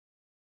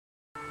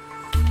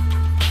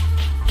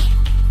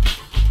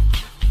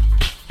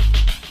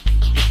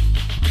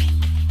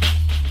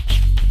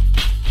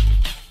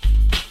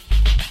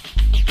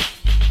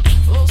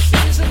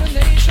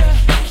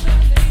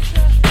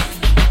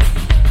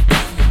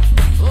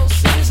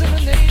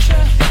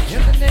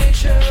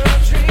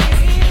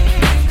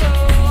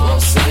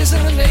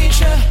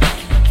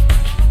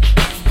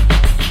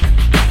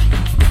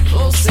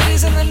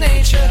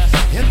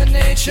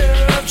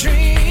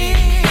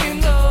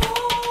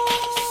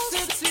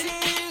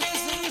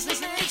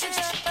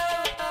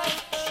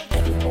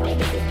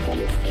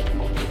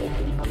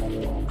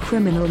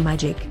Criminal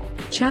Magic,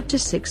 Chapter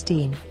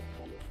 16.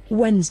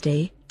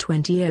 Wednesday,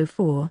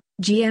 2004,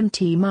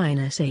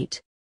 GMT-8.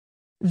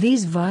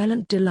 These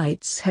violent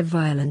delights have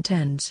violent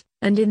ends,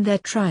 and in their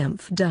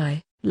triumph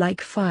die, like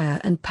fire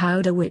and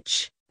powder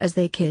which, as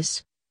they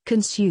kiss,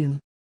 consume.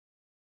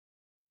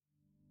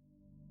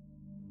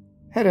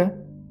 Hedda,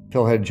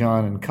 Pillhead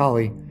John, and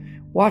Collie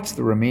watched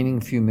the remaining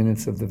few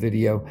minutes of the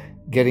video,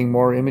 getting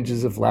more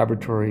images of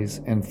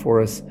laboratories and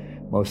forests,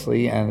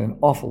 mostly, and an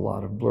awful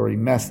lot of blurry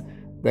mess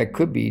that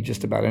could be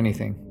just about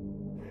anything.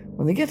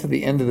 When they get to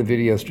the end of the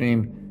video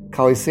stream,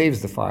 Collie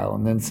saves the file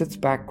and then sits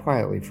back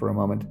quietly for a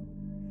moment,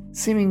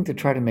 seeming to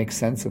try to make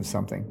sense of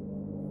something.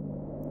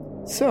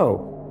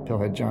 "So,"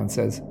 Pillhead John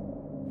says,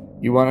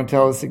 "you want to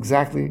tell us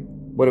exactly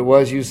what it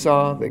was you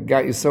saw that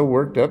got you so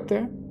worked up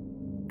there?"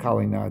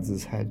 Collie nods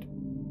his head.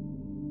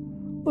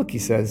 "Look," he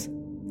says,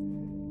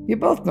 "you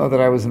both know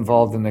that I was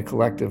involved in the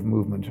collective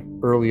movement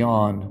early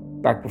on,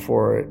 back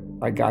before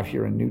I got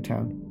here in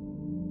Newtown."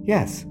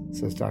 "Yes,"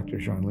 says Dr.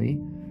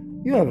 Jean-Lee.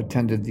 "You have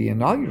attended the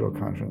inaugural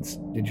conference,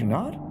 did you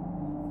not?"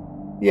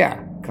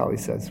 "Yeah," Collie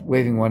says,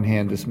 waving one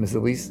hand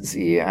dismissively.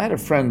 "See, I had a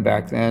friend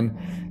back then,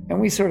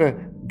 and we sort of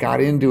got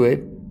into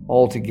it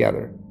all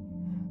together.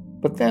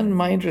 But then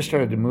my interest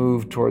started to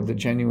move toward the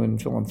genuine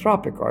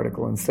philanthropic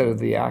article instead of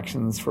the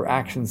actions for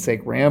action's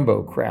sake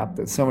Rambo crap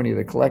that so many of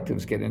the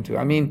collectives get into.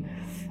 I mean,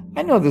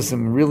 I know there's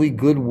some really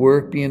good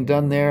work being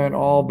done there and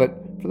all,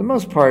 but for the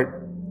most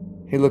part,"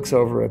 he looks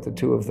over at the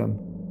two of them,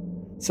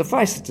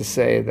 "suffice it to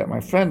say that my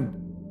friend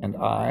and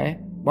I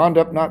wound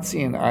up not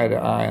seeing eye to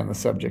eye on the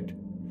subject.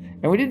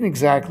 And we didn't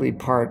exactly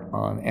part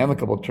on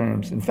amicable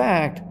terms. In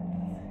fact,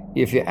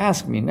 if you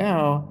ask me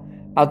now,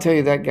 I'll tell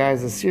you that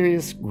guy's a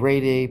serious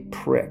grade A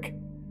prick.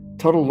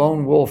 Total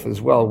lone wolf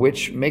as well,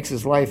 which makes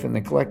his life in the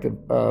collective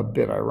a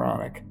bit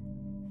ironic."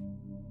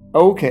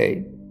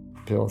 "Okay,"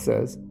 Pill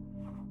says.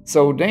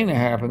 "So Dana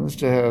happens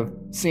to have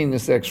seen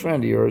this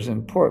ex-friend of yours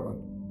in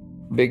Portland.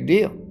 Big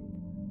deal.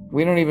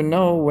 We don't even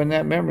know when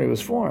that memory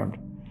was formed."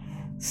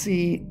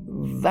 "See,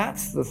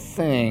 that's the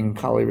thing,"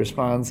 Collie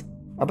responds.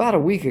 "About a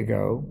week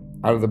ago,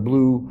 out of the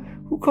blue,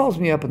 who calls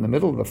me up in the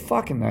middle of the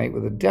fucking night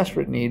with a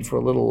desperate need for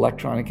a little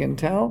electronic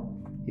intel?"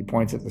 He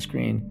points at the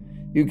screen.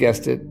 "You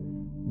guessed it,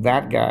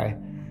 that guy.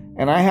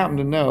 And I happen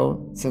to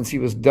know, since he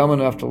was dumb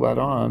enough to let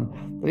on,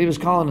 that he was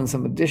calling in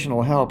some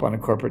additional help on a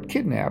corporate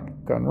kidnap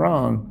gone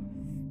wrong.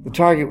 The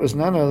target was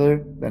none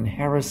other than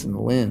Harrison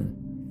Lynn."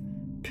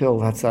 Pill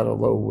lets out a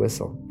low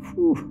whistle.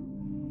 Whew.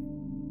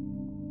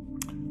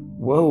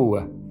 "Whoa.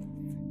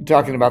 You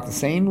talking about the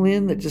same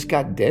Lynn that just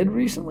got dead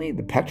recently,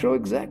 the Petro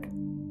exec?"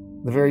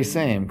 "The very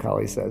same,"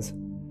 Collie says.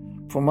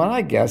 "From what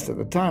I guessed at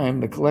the time,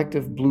 the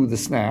collective blew the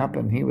snap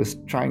and he was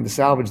trying to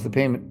salvage the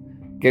payment,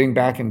 getting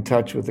back in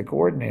touch with the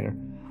coordinator.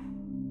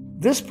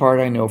 This part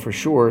I know for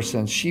sure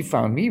since she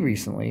found me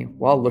recently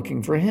while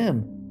looking for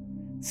him.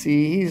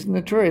 See, he's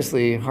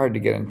notoriously hard to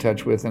get in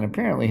touch with, and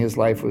apparently his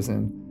life was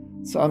in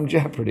some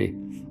jeopardy."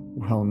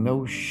 "Well,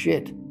 no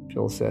shit,"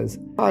 Phil says.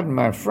 "Pardon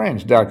my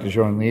French, Dr.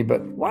 Jean-Lee,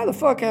 but why the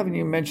fuck haven't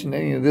you mentioned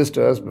any of this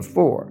to us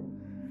before?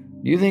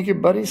 Do you think your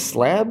buddy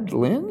slabbed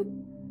Lynn?"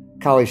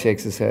 Collie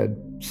shakes his head,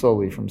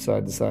 slowly from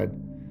side to side.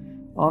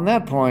 "On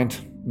that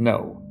point,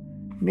 no.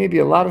 Maybe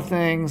a lot of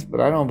things,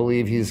 but I don't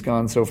believe he's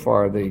gone so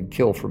far that he'd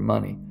kill for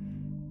money.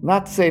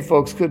 Not to say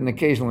folks couldn't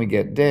occasionally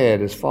get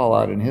dead as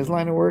fallout in his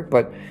line of work,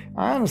 but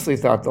I honestly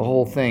thought the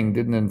whole thing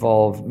didn't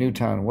involve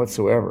Newtown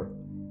whatsoever.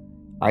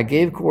 I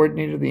gave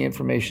Coordinator the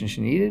information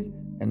she needed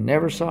and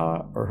never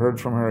saw or heard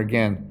from her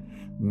again.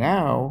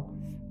 Now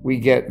we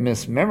get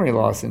Miss Memory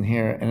Loss in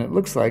here, and it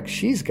looks like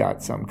she's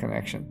got some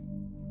connection."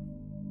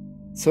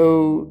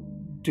 "So,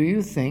 do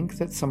you think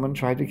that someone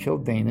tried to kill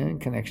Dana in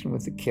connection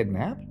with the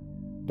kidnap?"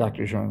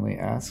 Dr. Jean-Lee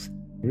asks.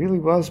 "It really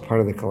was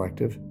part of the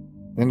collective.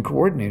 Then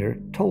Coordinator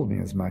told me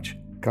as much,"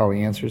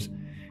 Collie answers,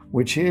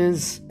 "which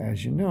is,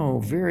 as you know,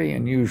 very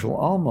unusual,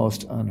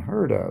 almost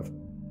unheard of.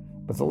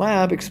 But the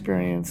lab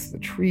experience, the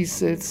tree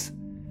sits..."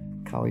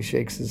 Collie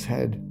shakes his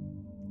head.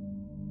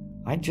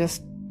 "I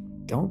just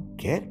don't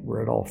get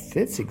where it all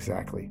fits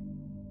exactly."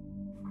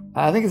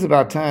 "I think it's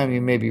about time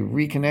you maybe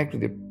reconnect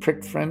with your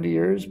prick friend of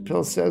yours,"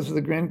 Pill says with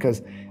a grin,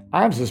 "because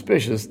I'm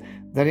suspicious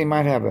that he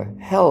might have a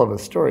hell of a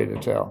story to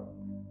tell."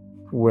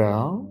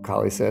 "Well,"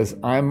 Collie says,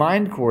 "I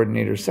mined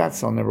Coordinator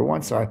Satsel number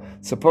one, so I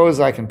suppose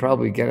I can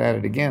probably get at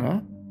it again,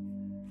 huh?"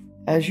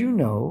 "As you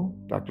know,"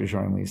 Dr.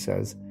 Jean-Lee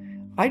says,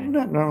 "I do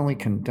not normally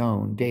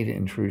condone data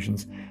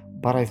intrusions,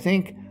 but I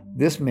think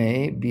this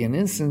may be an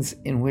instance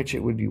in which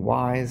it would be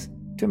wise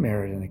to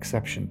merit an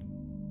exception."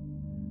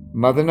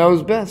 "Mother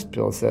knows best,"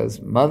 Pill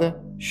says. "Mother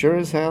sure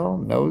as hell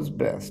knows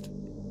best."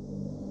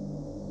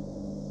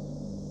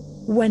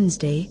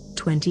 Wednesday,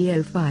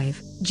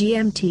 2005,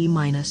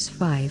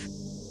 GMT-5.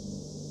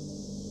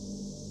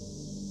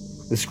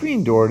 The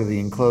screen door to the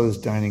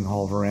enclosed dining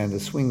hall veranda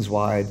swings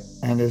wide,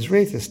 and as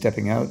Raif is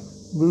stepping out,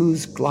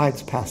 Luz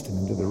glides past him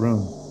into the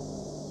room.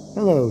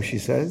 "Hello," she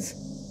says.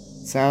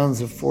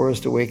 Sounds of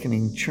forest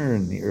awakening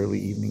churn the early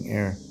evening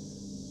air.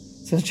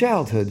 Since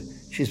childhood,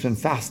 She's been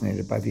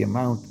fascinated by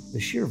the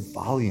sheer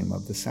volume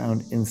of the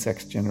sound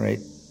insects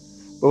generate.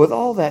 But with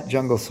all that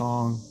jungle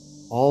song,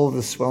 all of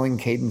the swelling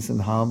cadence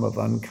and hum of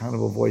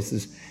uncountable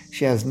voices,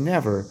 she has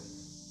never,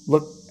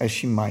 look as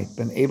she might,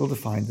 been able to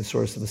find the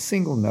source of a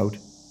single note,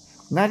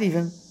 not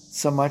even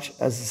so much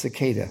as a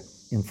cicada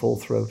in full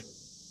throat.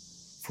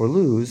 For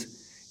Luz,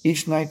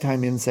 each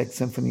nighttime insect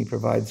symphony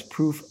provides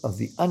proof of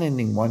the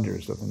unending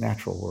wonders of the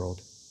natural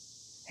world.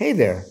 "Hey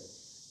there,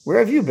 where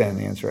have you been?"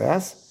 Answer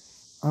asks.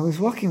 "I was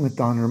walking with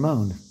Don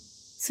Ramon,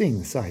 seeing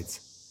the sights.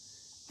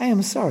 I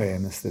am sorry I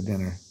missed the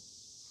dinner."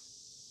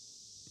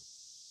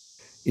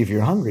 "If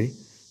you're hungry,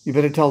 you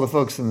better tell the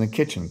folks in the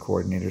kitchen,"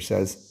 Coordinator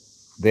says.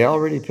 "They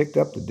already picked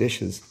up the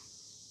dishes."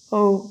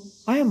 "Oh,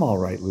 I am all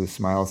right," Luz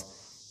smiles.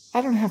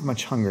 "I don't have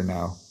much hunger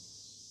now."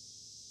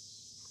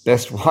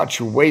 "Best watch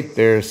your weight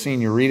there,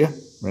 Senorita,"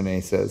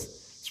 Renee says,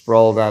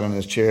 sprawled out in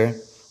his chair.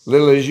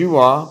 "Little as you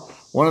are,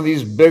 one of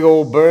these big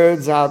old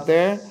birds out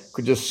there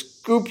could just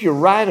scoop you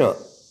right up."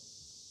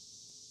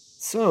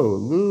 "So,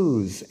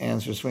 Luz,"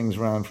 Answer swings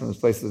around from his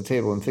place at the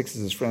table and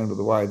fixes his friend with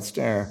a wide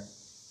stare.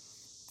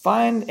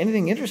 "Find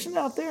anything interesting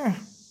out there?"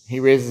 He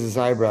raises his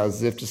eyebrows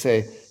as if to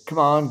say, "Come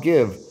on,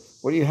 give.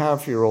 What do you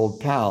have for your old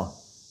pal?"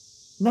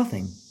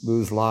 "Nothing,"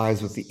 Luz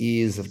lies with the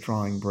ease of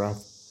drawing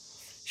breath.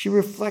 She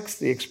reflects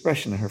the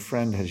expression her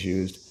friend has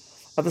used.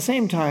 At the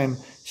same time,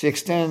 she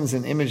extends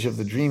an image of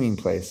the dreaming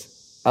place,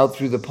 out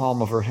through the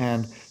palm of her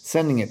hand,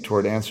 sending it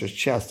toward Answer's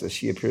chest as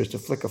she appears to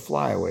flick a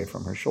fly away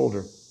from her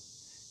shoulder.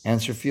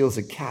 Answer feels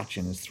a catch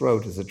in his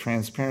throat as a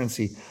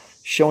transparency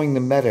showing the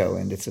meadow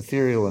and its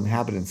ethereal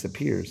inhabitants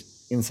appears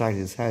inside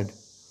his head.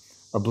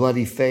 A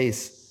bloody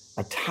face,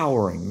 a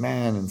towering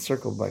man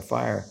encircled by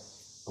fire.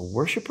 A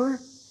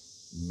worshiper?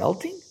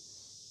 Melting?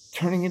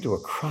 Turning into a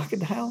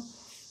crocodile?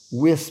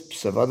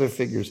 Wisps of other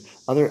figures,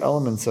 other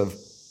elements of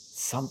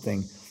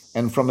something,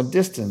 and from a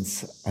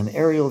distance, an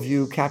aerial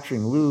view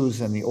capturing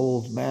Luz and the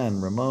old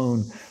man,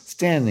 Ramon,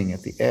 standing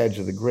at the edge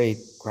of the great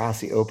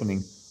grassy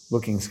opening,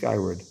 looking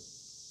skyward.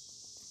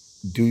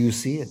 "Do you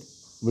see it?"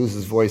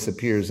 Luz's voice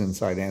appears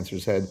inside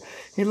Answer's head.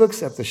 He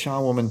looks at the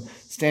Shaw woman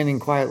standing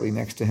quietly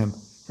next to him,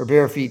 her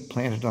bare feet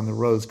planted on the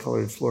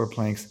rose-colored floor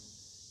planks.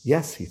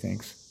 "Yes," he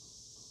thinks.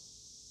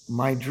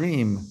 My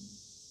dream,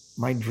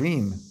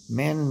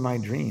 man in my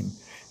dream."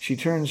 She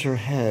turns her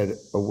head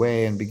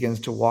away and begins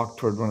to walk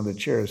toward one of the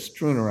chairs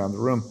strewn around the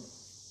room.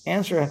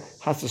 Answer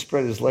has to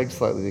spread his legs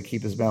slightly to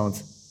keep his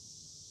balance.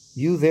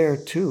 "You there,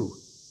 too?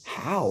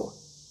 How?"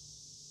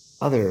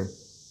 Other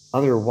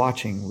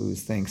watching,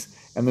 Luz thinks,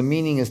 and the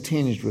meaning is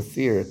tinged with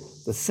fear.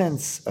 The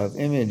sense of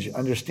image,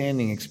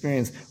 understanding,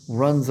 experience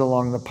runs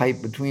along the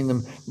pipe between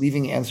them,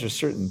 leaving Answer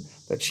certain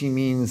that she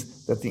means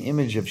that the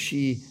image of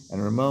she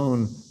and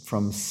Ramon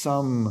from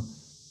some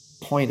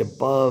point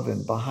above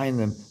and behind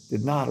them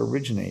did not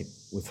originate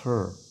with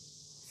her.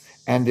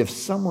 And if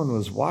someone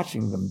was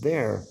watching them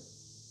there,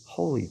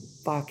 holy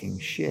fucking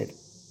shit.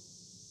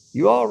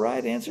 "You all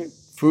right, Answer?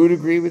 Food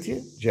agree with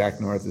you?" Jack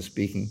North is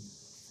speaking.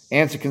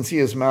 Answer can see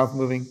his mouth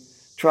moving,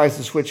 tries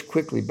to switch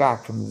quickly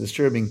back from the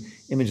disturbing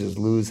images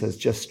Luz has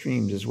just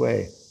streamed his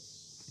way.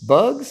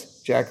 "Bugs?"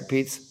 Jack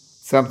repeats.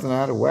 "Something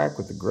out of whack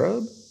with the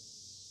grub?"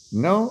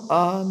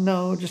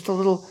 No, just a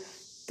little,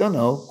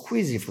 dunno,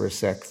 queasy for a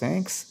sec,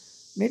 thanks.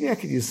 Maybe I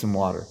could use some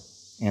water."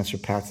 Answer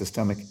pats his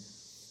stomach.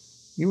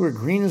 "You were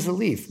green as a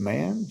leaf,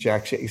 man."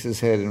 Jack shakes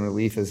his head in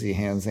relief as he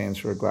hands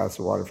Answer a glass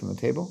of water from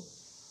the table.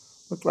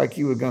 "Looked like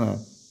you were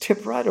gonna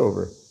tip right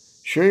over.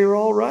 Sure you're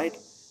all right?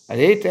 I'd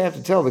hate to have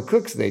to tell the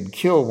cooks they'd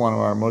kill one of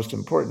our most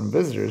important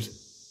visitors."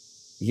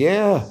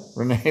 "Yeah,"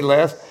 Renee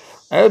laughs.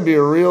 "That'd be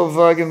a real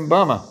fucking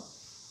bummer.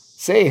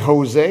 Say,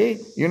 Jose,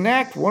 you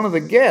knacked one of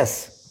the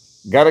guests.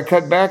 Gotta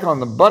cut back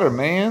on the butter,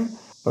 man."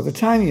 By the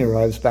time he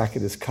arrives back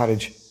at his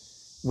cottage,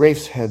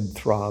 Rafe's head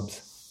throbs.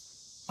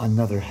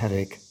 Another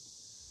headache.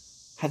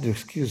 Had to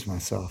excuse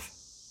myself.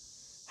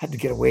 Had to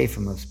get away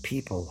from those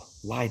people,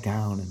 lie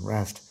down and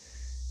rest.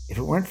 If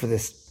it weren't for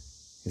this,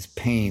 his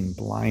pain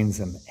blinds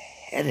him,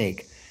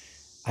 headache,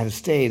 I'd have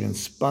stayed and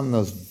spun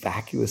those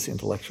vacuous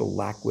intellectual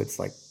lackwits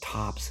like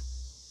tops.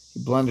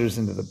 He blunders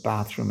into the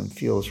bathroom and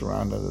feels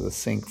around under the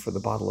sink for the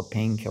bottle of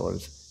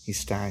painkillers he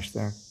stashed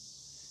there.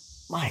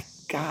 My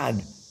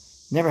God,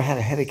 never had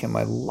a headache in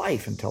my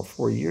life until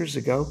 4 years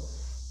ago.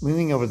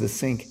 Leaning over the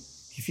sink,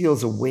 he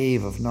feels a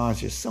wave of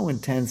nausea so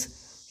intense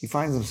he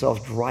finds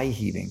himself dry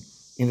heaving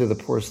into the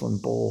porcelain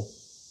bowl.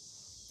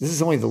 This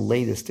is only the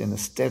latest in a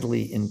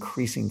steadily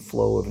increasing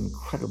flow of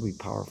incredibly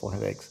powerful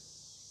headaches.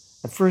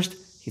 At first,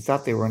 he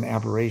thought they were an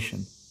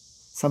aberration,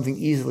 something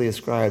easily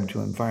ascribed to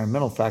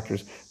environmental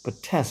factors,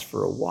 but tests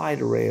for a wide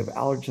array of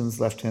allergens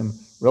left him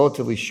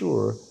relatively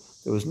sure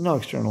there was no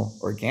external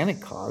organic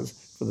cause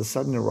for the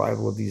sudden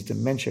arrival of these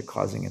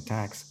dementia-causing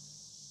attacks.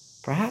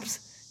 Perhaps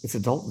it's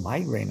adult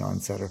migraine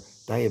onset or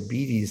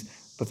diabetes,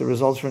 but the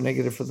results were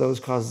negative for those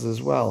causes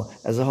as well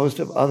as a host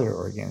of other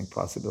organic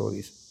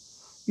possibilities.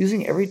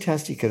 Using every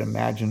test he could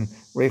imagine,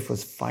 Raif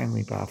was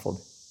finally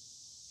baffled.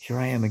 Here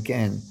I am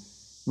again,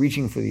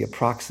 reaching for the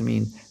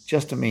approximine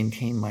just to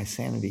maintain my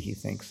sanity, he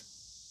thinks.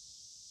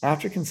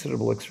 After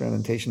considerable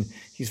experimentation,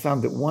 he's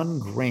found that 1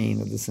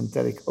 grain of the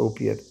synthetic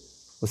opiate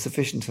was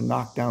sufficient to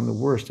knock down the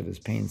worst of his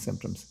pain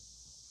symptoms.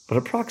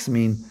 But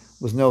aproxamine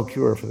was no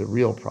cure for the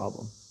real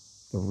problem.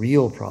 The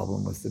real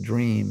problem was the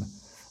dream.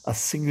 A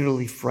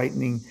singularly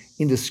frightening,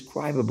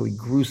 indescribably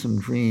gruesome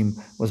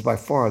dream was by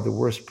far the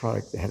worst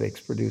product the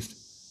headaches produced.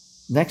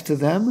 Next to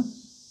them,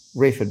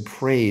 Raif had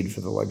prayed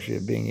for the luxury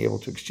of being able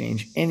to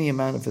exchange any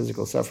amount of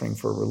physical suffering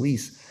for a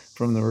release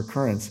from the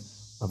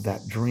recurrence of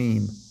that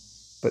dream.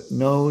 But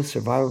no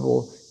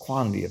survivable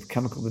quantity of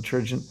chemical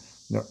detergent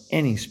nor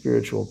any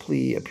spiritual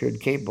plea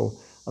appeared capable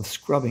of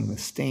scrubbing the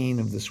stain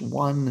of this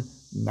one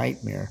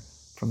nightmare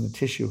from the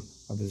tissue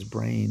of his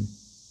brain.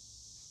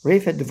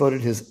 Raif had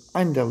devoted his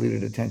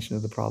undiluted attention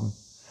to the problem.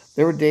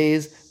 There were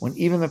days when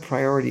even the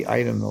priority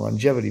item, the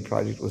longevity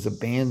project, was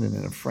abandoned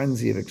in a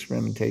frenzy of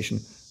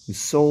experimentation whose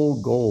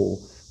sole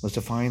goal was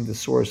to find the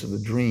source of the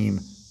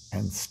dream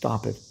and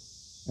stop it.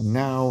 And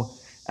now,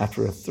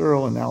 after a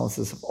thorough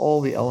analysis of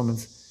all the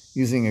elements,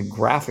 using a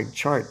graphic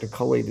chart to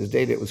collate his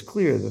data, it was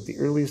clear that the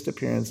earliest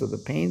appearance of the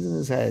pains in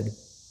his head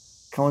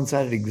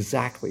coincided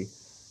exactly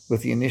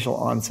with the initial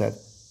onset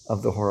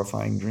of the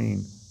horrifying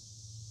dream.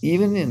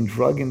 Even in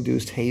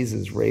drug-induced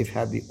hazes, Raif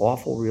had the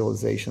awful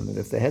realization that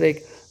if the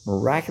headache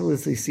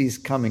miraculously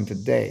ceased coming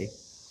today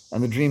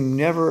and the dream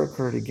never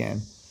occurred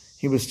again,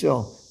 he would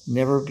still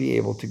never be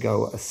able to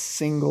go a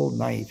single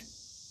night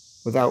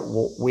without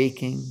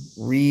waking,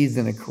 wreathed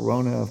in a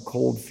corona of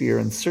cold fear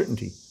and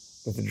certainty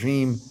that the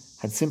dream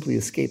had simply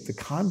escaped the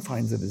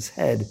confines of his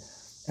head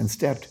and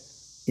stepped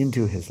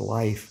into his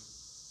life,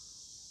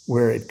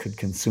 where it could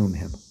consume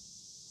him.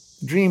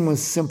 The dream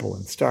was simple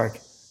and stark.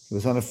 He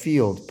was on a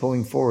field,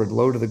 pulling forward,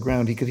 low to the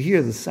ground. He could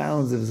hear the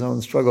sounds of his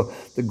own struggle,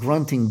 the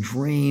grunting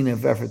drain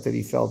of effort that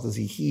he felt as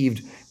he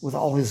heaved with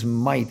all his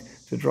might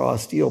to draw a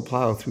steel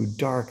plow through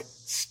dark,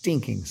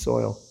 stinking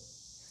soil.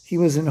 He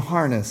was in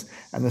harness,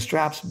 and the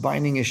straps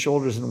binding his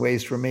shoulders and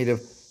waist were made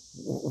of,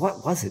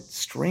 what was it,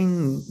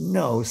 string?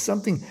 No,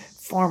 something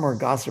far more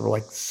gossamer,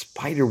 like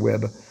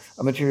spiderweb,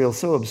 a material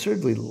so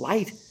absurdly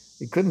light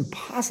it couldn't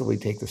possibly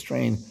take the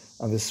strain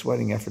of his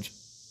sweating efforts,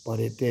 but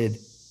it did.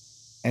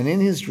 And in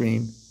his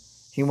dream,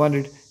 he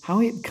wondered how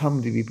he had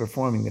come to be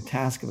performing the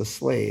task of a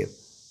slave,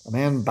 a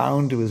man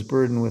bound to his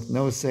burden with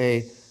no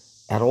say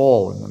at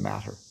all in the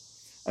matter.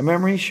 A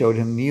memory showed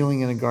him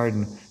kneeling in a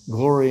garden,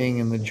 glorying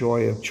in the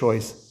joy of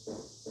choice.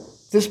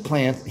 This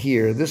plant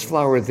here, this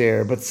flower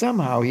there, but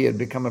somehow he had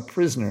become a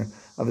prisoner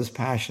of his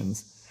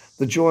passions.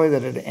 The joy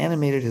that had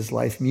animated his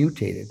life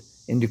mutated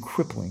into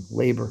crippling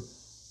labor.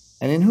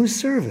 And in whose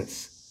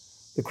service?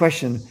 The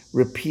question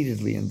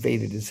repeatedly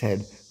invaded his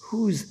head.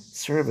 Whose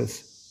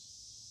service?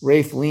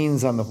 Raif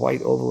leans on the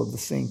white oval of the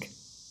sink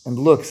and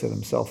looks at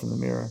himself in the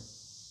mirror.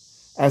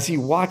 As he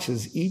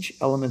watches each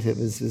element of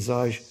his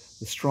visage,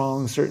 the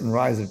strong, certain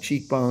rise of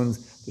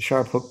cheekbones, the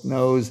sharp hooked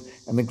nose,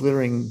 and the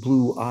glittering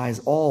blue eyes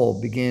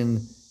all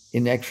begin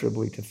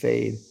inexorably to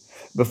fade.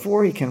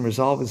 Before he can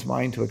resolve his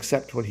mind to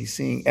accept what he's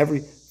seeing,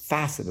 every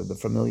facet of the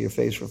familiar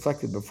face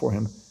reflected before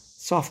him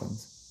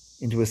softens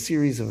into a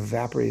series of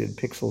evaporated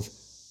pixels.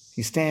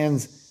 He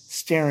stands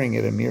staring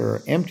at a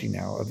mirror, empty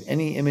now of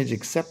any image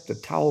except the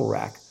towel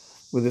rack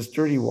with its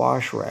dirty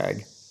wash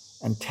rag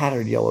and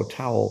tattered yellow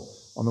towel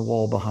on the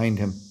wall behind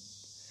him.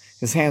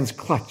 His hands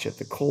clutch at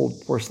the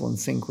cold porcelain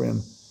sink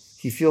rim.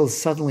 He feels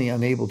suddenly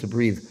unable to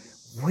breathe.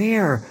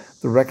 Where?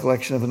 The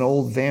recollection of an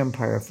old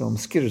vampire film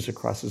skitters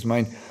across his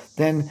mind.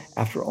 Then,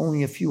 after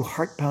only a few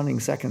heart-pounding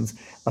seconds,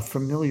 a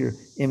familiar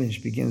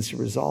image begins to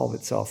resolve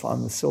itself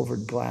on the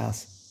silvered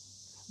glass.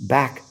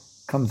 Back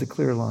comes the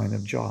clear line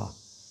of jaw,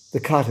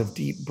 the cut of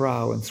deep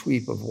brow and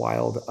sweep of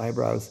wild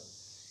eyebrows.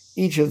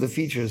 Each of the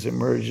features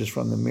emerges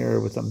from the mirror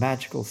with the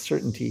magical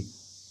certainty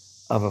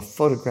of a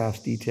photograph's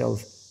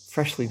details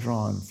freshly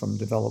drawn from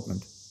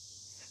development.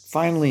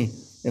 Finally,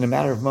 in a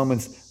matter of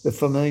moments, the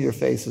familiar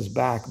face is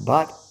back,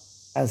 but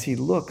as he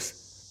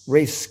looks,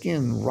 Raif's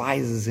skin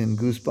rises in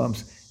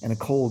goosebumps and a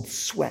cold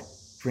sweat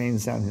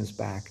drains down his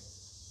back.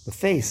 The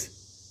face,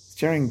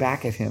 staring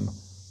back at him,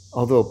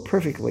 although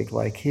perfectly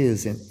like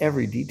his in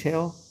every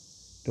detail,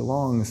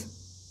 belongs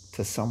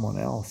to someone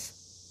else.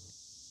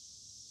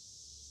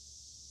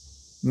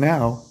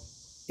 Now,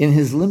 in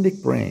his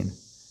limbic brain,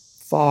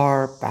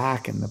 far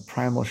back in the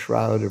primal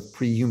shroud of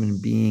pre-human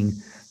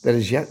being that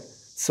is yet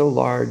so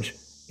large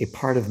a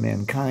part of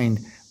mankind,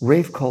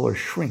 Raif Kohler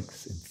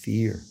shrinks in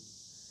fear.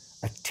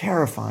 A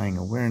terrifying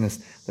awareness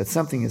that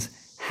something is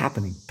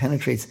happening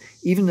penetrates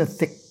even the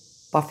thick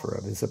buffer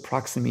of his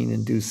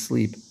aproxamine-induced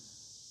sleep.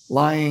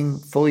 Lying,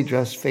 fully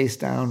dressed face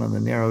down on the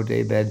narrow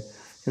daybed,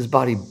 his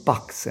body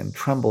bucks and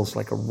trembles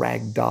like a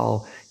rag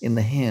doll in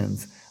the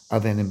hands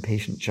of an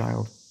impatient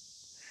child.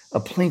 A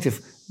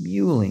plaintive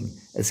mewling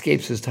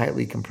escapes his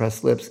tightly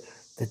compressed lips.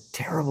 The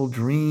terrible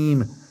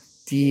dream,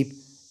 deep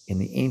in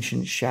the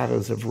ancient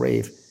shadows of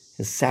Raif,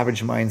 his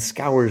savage mind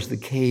scours the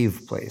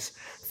cave place,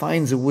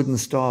 finds a wooden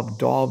stove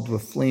daubed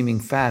with flaming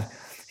fat.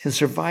 His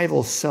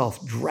survival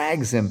self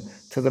drags him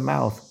to the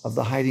mouth of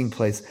the hiding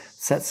place,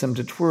 sets him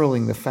to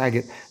twirling the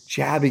faggot,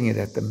 jabbing it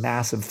at the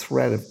massive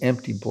thread of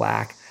empty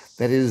black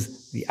that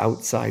is the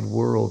outside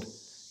world.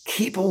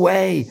 Keep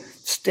away!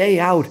 Stay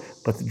out!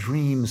 But the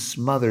dream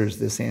smothers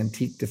this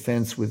antique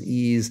defense with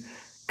ease.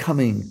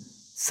 Coming,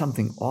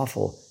 something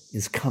awful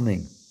is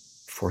coming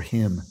for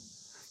him.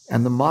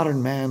 And the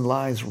modern man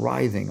lies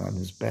writhing on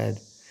his bed,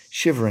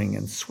 shivering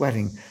and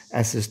sweating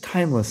as his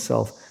timeless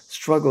self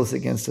struggles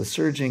against a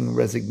surging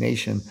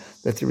resignation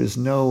that there is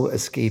no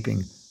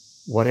escaping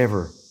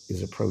whatever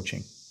is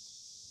approaching.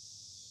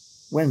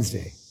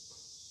 Wednesday,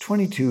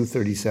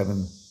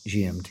 22:37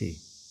 GMT.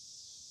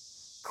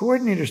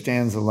 Coordinator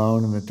stands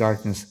alone in the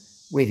darkness,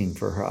 waiting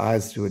for her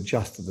eyes to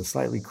adjust to the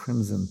slightly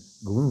crimson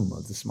gloom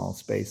of the small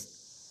space.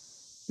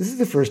 This is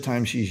the first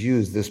time she's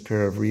used this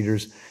pair of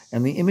readers,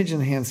 and the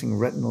image-enhancing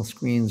retinal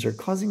screens are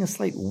causing a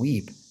slight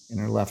weep in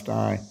her left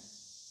eye,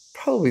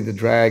 probably the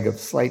drag of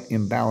slight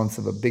imbalance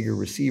of a bigger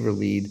receiver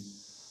lead.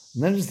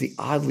 And then there's the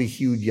oddly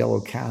hued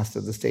yellow cast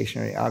of the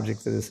stationary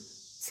object that is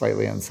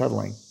slightly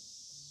unsettling.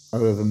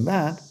 Other than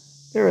that,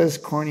 they're as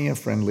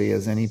cornea-friendly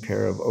as any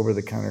pair of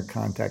over-the-counter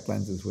contact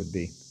lenses would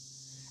be.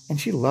 And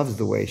she loves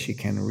the way she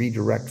can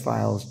redirect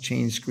files,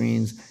 change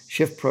screens,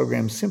 shift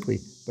programs simply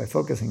by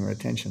focusing her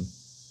attention.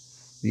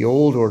 The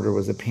old order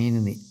was a pain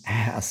in the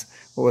ass,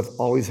 what with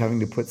always having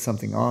to put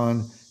something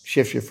on,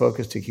 shift your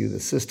focus to cue the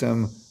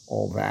system,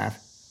 all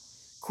that.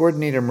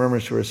 Coordinator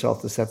murmurs to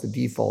herself to set the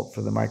default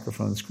for the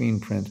microphone screen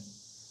print.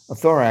 A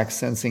thorax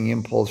sensing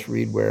impulse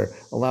read where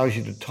allows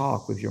you to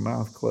talk with your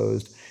mouth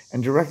closed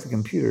and direct the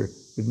computer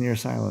with near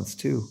silence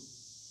too.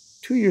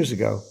 2 years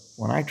ago,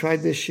 when I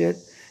tried this shit,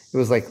 it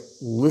was like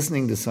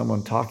listening to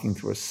someone talking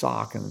through a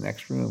sock in the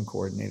next room,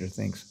 Coordinator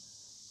thinks.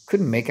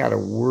 Couldn't make out a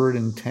word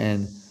in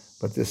 10,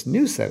 but this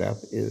new setup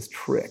is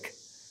trick.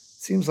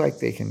 Seems like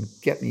they can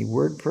get me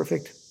word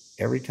perfect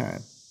every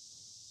time.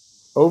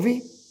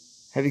 Ovi,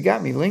 have you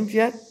got me linked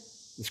yet?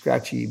 The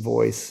scratchy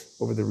voice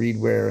over the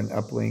readware and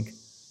uplink.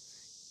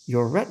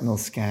 Your retinal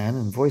scan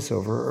and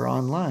voiceover are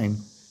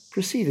online.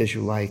 Proceed as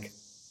you like.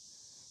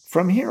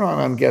 From here on,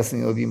 I'm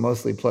guessing it'll be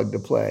mostly plug to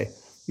play.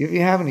 If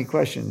you have any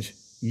questions,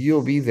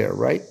 you'll be there,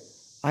 right?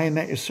 I am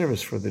at your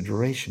service for the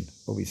duration,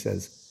 Ovi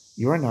says.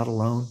 You are not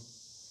alone.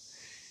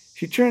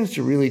 She turns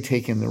to really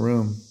take in the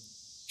room.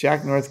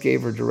 Jack North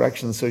gave her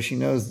directions, so she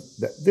knows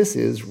that this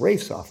is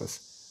Raif's office.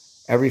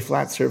 Every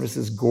flat surface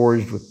is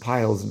gorged with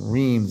piles and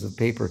reams of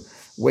paper,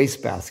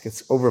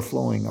 wastebaskets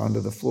overflowing onto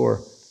the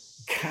floor.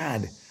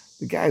 God,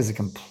 the guy's a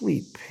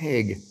complete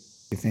pig,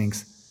 he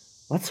thinks.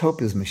 Let's hope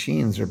his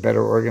machines are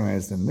better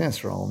organized than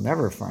this, or I'll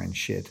never find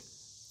shit.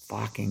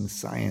 Fucking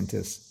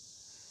scientists.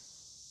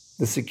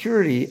 The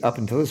security up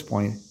until this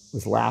point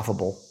was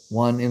laughable.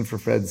 One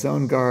infrared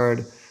zone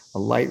guard, a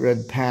light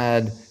red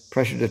pad,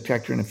 pressure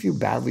detector, and a few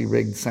badly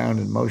rigged sound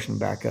and motion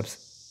backups.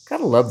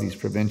 Gotta love these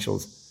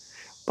provincials.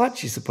 But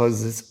she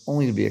supposes it's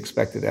only to be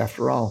expected.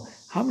 After all,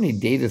 how many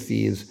data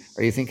thieves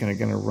are you thinking are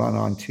going to run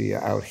onto you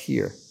out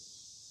here?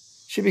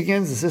 She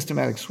begins a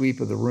systematic sweep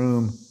of the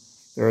room.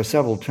 There are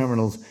several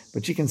terminals,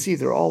 but you can see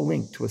they're all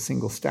linked to a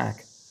single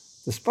stack.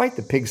 Despite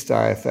the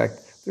pigsty effect,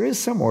 there is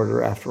some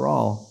order after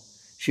all.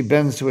 She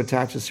bends to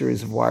attach a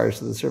series of wires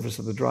to the surface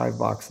of the drive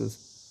boxes.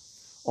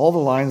 All the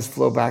lines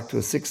flow back to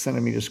a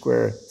 6-centimeter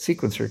square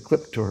sequencer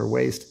clipped to her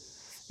waist.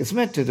 It's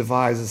meant to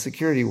devise a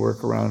security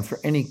workaround for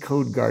any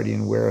code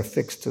guardian wear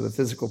affixed to the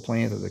physical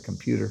plane of the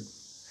computer.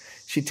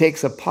 She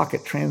takes a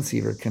pocket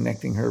transceiver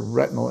connecting her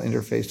retinal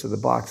interface to the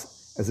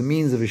box as a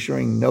means of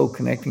assuring no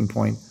connecting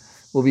point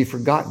will be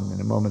forgotten in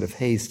a moment of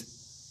haste.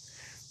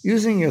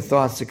 Using your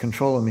thoughts to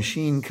control a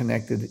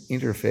machine-connected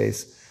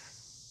interface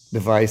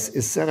device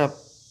is set up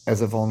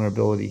as a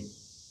vulnerability.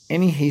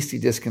 Any hasty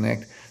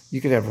disconnect, you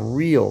could have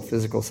real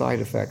physical side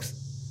effects.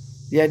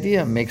 The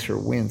idea makes her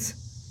wince.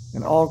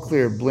 An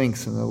all-clear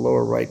blinks in the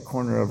lower right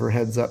corner of her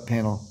heads-up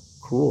panel.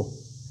 Cool.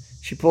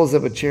 She pulls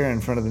up a chair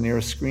in front of the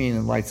nearest screen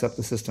and lights up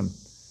the system.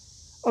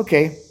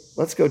 Okay,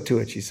 let's go to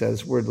it, she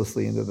says,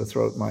 wordlessly into the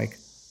throat mic.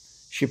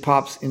 She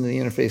pops into the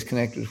interface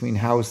connector between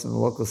house and the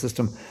local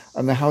system,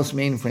 and the house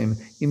mainframe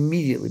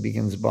immediately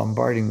begins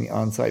bombarding the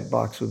on-site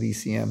box with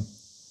ECM.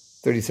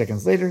 30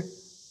 seconds later,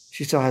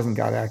 she still hasn't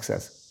got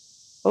access.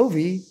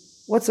 Ovi,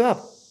 what's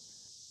up?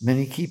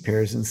 Many key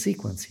pairs in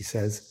sequence, he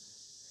says.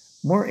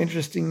 More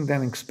interesting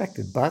than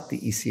expected, but the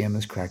ECM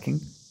is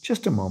cracking.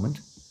 Just a moment.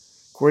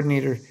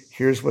 Coordinator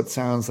hears what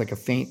sounds like a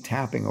faint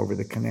tapping over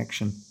the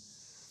connection.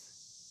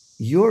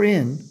 You're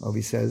in,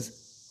 Ovi says.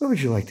 Where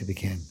would you like to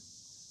begin?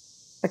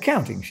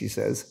 Accounting, she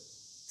says.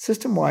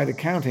 System-wide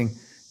accounting.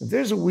 If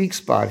there's a weak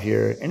spot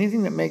here,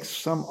 anything that makes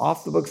some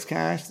off-the-books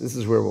cash, this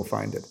is where we'll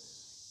find it.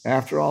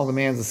 After all, the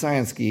man's a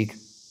science geek,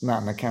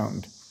 not an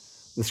accountant.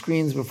 The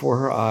screens before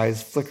her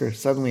eyes flicker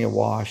suddenly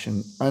awash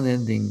in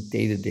unending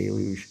data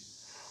deluge.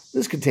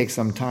 This could take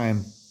some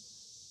time.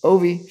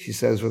 Ovi, she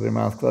says with her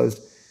mouth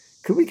closed,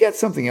 could we get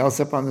something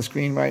else up on the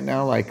screen right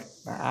now?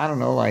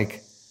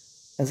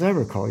 As I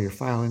recall, your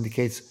file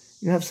indicates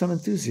you have some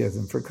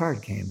enthusiasm for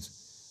card games.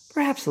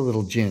 Perhaps a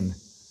little gin.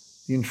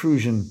 The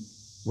intrusion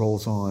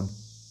rolls on.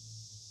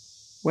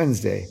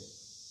 Wednesday,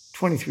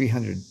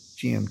 2300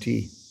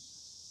 GMT.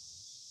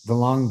 The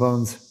long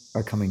bones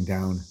are coming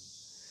down.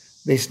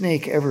 They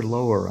snake ever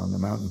lower on the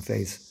mountain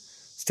face,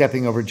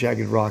 stepping over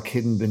jagged rock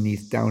hidden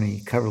beneath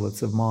downy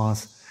coverlets of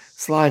moss,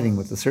 sliding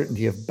with the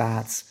certainty of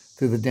bats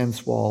through the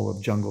dense wall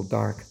of jungle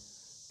dark.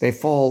 They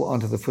fall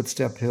onto the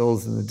footstep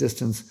hills in the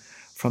distance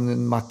from the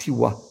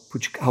Matiwa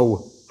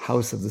Puchkau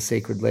house of the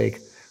sacred lake,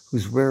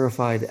 whose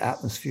rarefied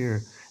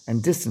atmosphere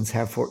and distance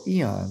have for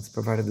eons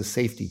provided the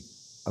safety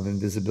of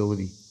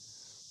invisibility.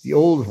 The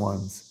old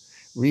ones,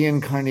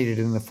 reincarnated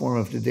in the form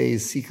of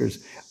today's seekers,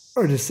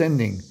 are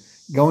descending,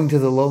 going to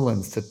the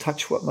lowlands to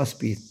touch what must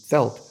be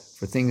felt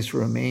for things to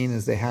remain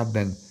as they have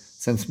been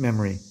since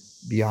memory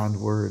beyond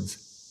words.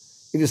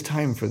 It is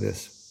time for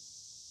this.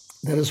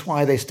 That is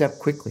why they step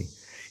quickly,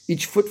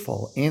 each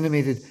footfall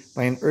animated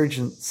by an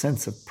urgent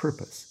sense of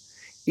purpose.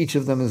 Each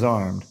of them is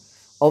armed.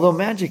 Although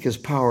magic is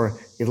power,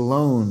 it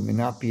alone may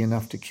not be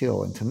enough to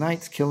kill, and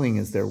tonight's killing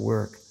is their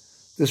work.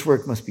 This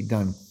work must be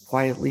done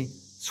quietly,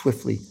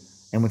 swiftly,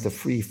 and with a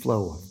free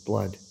flow of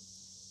blood.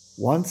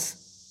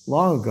 Once,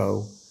 long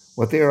ago,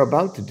 what they are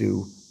about to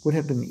do would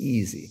have been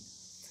easy.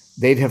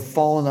 They'd have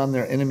fallen on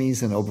their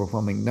enemies in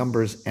overwhelming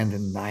numbers and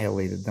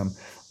annihilated them.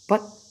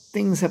 But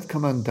things have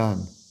come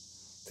undone.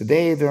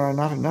 Today there are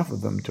not enough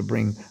of them to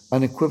bring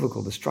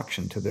unequivocal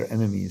destruction to their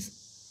enemies.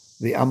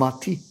 The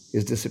Amati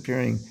is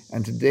disappearing,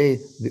 and today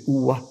the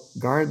Uwa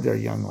guard their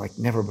young like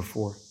never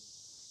before.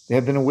 They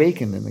have been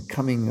awakened in the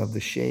coming of the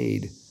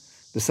shade.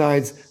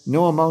 Besides,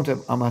 no amount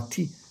of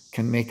Amati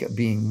can make a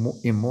being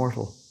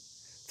immortal.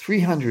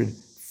 300,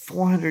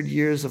 400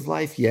 years of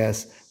life,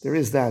 yes, there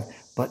is that,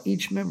 but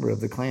each member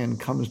of the clan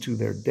comes to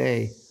their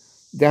day.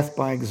 Death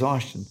by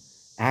exhaustion,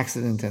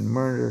 accident, and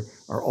murder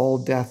are all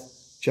death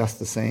just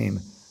the same,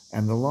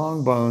 and the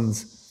long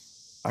bones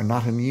are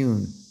not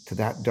immune to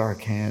that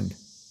dark hand.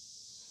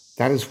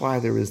 That is why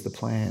there is the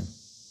plan.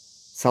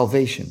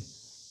 Salvation,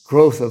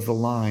 growth of the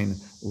line,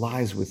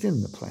 lies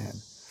within the plan,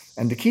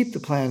 and to keep the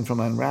plan from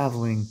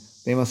unraveling,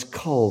 they must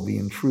cull the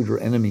intruder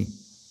enemy.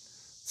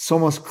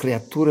 Somos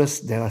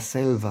criaturas de la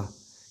selva,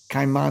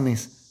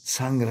 caimanes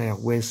sangre a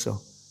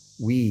hueso.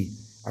 We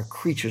are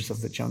creatures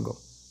of the jungle,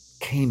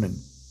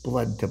 caiman,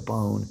 blood to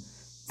bone.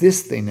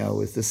 This, they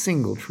know, is the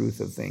single truth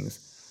of things.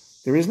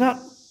 There is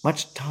not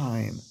much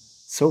time,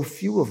 so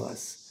few of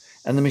us,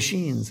 and the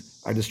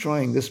machines are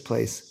destroying this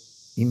place.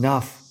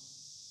 Enough.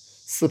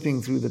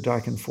 Slipping through the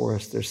darkened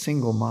forest, their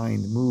single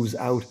mind moves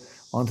out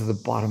onto the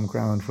bottom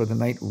ground where the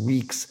night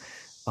reeks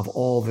of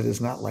all that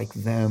is not like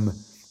them,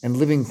 and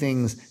living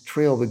things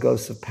trail the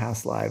ghosts of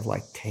past lives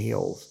like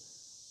tails.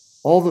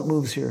 All that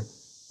moves here,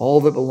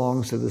 all that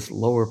belongs to this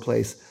lower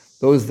place,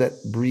 those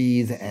that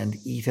breathe and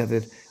eat of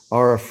it,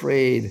 are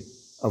afraid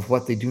of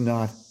what they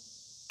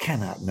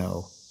cannot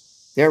know.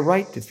 They are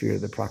right to fear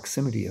the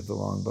proximity of the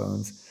long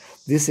bones.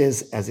 This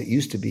is as it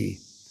used to be.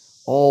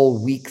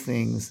 All weak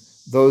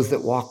things, those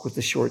that walk with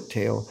the short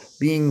tail,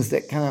 beings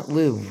that cannot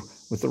live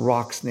with the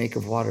rock snake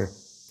of water,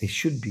 they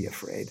should be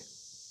afraid.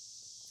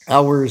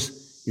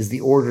 Ours is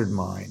the ordered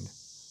mind,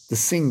 the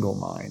single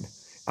mind.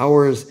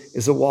 Ours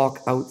is a walk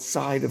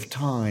outside of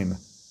time.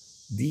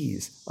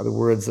 These are the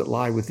words that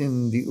lie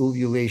within the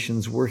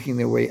ululations working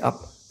their way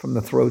up from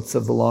the throats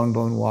of the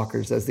longbone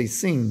walkers as they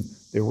sing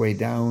their way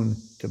down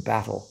to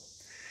battle.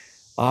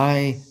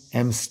 I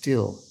am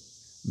still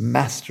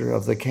master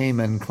of the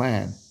Cayman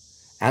clan,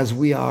 as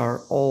we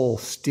are all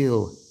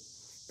still.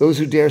 Those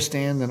who dare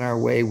stand in our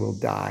way will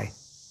die.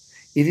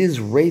 It is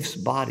Raif's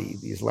body,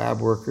 these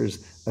lab workers,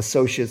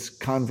 associates,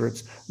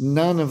 converts,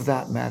 none of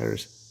that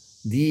matters.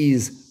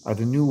 These are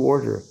the new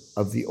order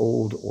of the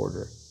old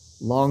order.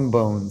 Long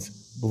bones,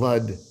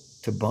 blood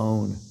to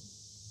bone.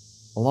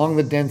 Along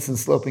the dense and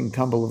sloping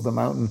tumble of the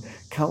mountain,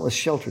 countless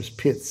shelters,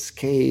 pits,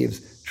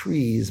 caves,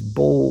 trees,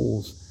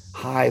 bowls,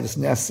 hives,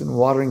 nests, and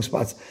watering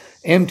spots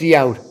empty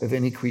out of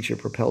any creature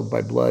propelled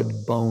by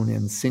blood, bone,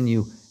 and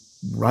sinew,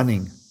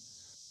 running.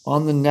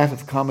 On the net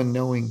of common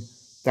knowing,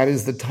 that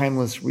is the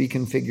timeless,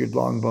 reconfigured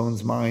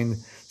Longbone's mind,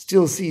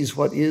 still sees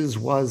what is,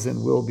 was,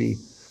 and will be.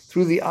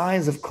 Through the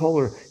eyes of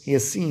Kohler, he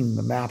has seen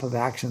the map of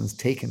actions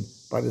taken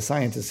by the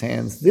scientist's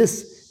hands.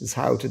 This is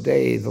how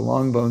today the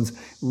Longbone's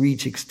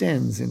reach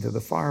extends into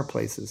the far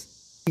places.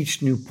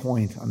 Each new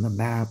point on the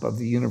map of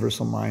the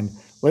universal mind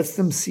lets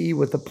them see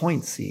what the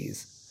point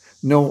sees,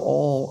 know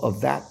all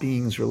of that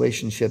being's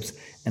relationships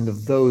and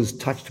of those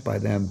touched by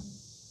them.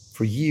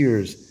 For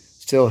years,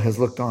 Still has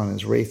looked on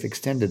as Raif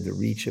extended the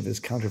reach of his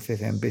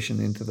counterfeit ambition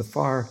into the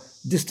far,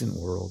 distant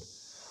world.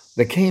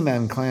 The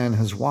Cayman clan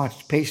has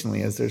watched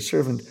patiently as their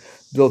servant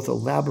built a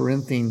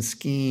labyrinthine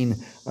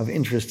skein of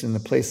interest in the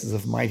places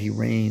of mighty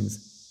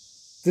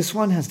reigns. This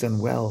one has done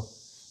well,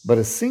 but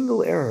a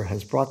single error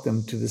has brought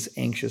them to this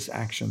anxious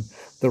action.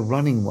 The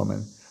running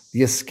woman,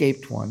 the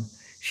escaped one.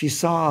 She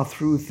saw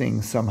through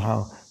things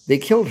somehow. They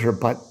killed her,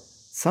 but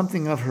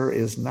something of her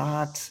is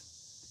not.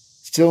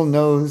 Still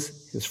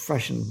knows his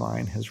freshened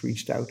mind has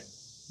reached out,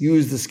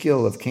 used the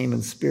skill of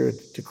Cayman's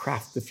spirit to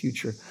craft the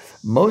future.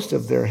 Most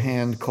of their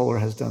hand Kohler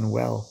has done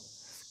well.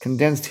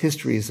 Condensed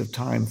histories of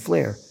time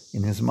flare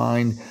in his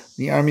mind,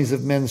 the armies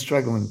of men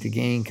struggling to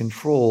gain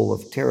control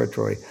of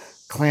territory.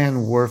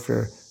 Clan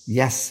warfare,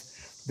 yes,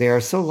 they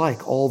are so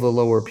like all the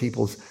lower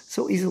peoples,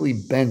 so easily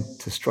bent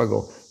to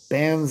struggle.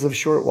 Bands of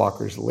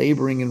shortwalkers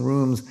laboring in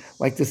rooms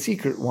like the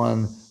secret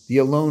one the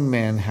alone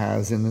man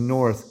has in the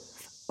north.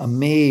 A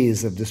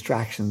maze of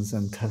distractions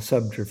and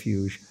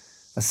subterfuge.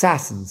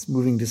 Assassins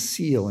moving to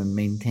seal and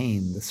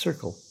maintain the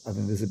circle of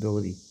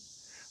invisibility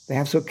they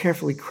have so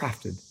carefully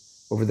crafted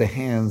over the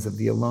hands of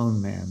the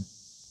alone man.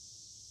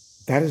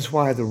 That is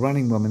why the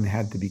running woman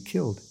had to be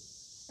killed,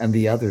 and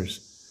the others,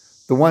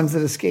 the ones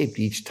that escaped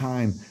each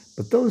time.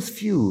 But those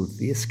few,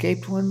 the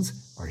escaped ones,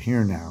 are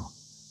here now.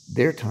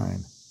 Their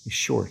time is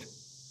short.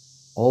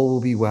 All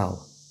will be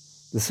well.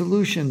 The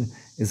solution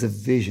is a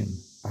vision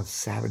of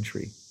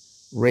savagery.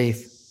 Raif,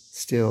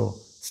 still,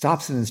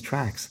 stops in his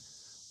tracks,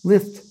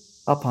 lift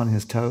up on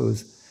his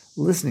toes,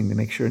 listening to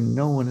make sure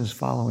no one is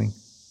following.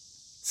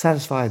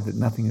 Satisfied that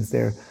nothing is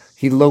there,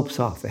 he lopes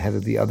off ahead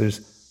of the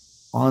others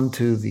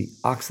onto the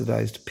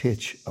oxidized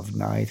pitch of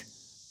night.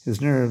 His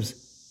nerves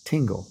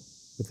tingle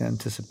with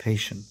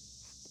anticipation.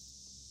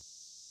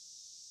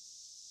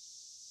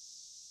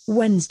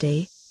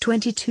 Wednesday,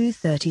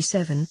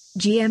 22:37,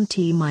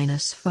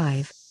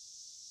 GMT-5.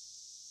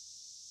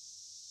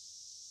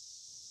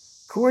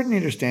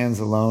 Coordinator stands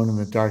alone in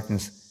the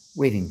darkness,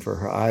 waiting for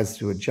her eyes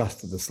to adjust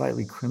to the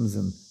slightly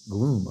crimson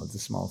gloom of the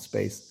small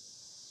space.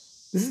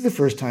 This is the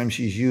first time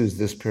she's used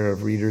this pair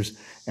of readers,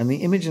 and the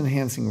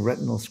image-enhancing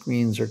retinal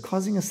screens are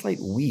causing a slight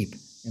weep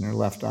in her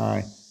left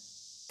eye.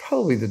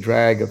 Probably the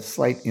drag of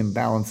slight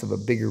imbalance of a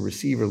bigger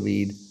receiver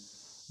lead.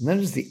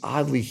 Notice the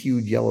oddly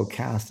hued yellow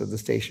cast of the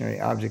stationary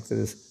object that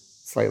is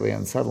slightly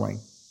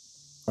unsettling.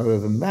 Other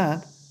than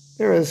that,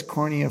 they're as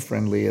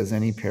cornea-friendly as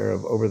any pair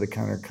of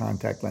over-the-counter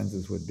contact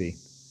lenses would be.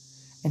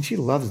 And she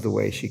loves the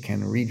way she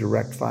can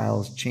redirect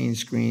files, change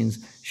screens,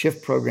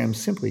 shift programs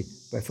simply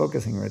by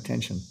focusing her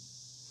attention.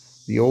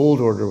 The old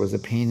order was a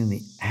pain in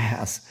the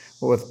ass,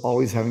 what with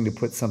always having to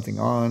put something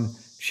on,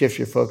 shift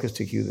your focus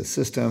to cue the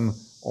system,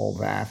 all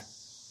that.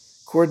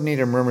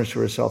 Coordinator murmurs to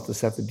herself to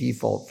set the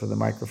default for the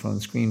microphone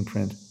screen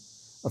print.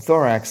 A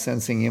thorax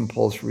sensing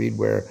impulse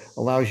readware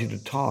allows you to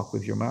talk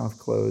with your mouth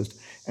closed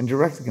and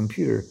direct the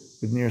computer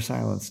with near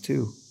silence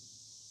too.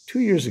 2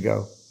 years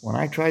ago, when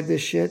I tried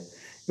this shit,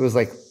 it was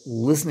like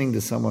listening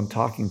to someone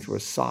talking through a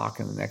sock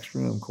in the next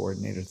room,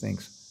 Coordinator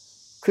thinks.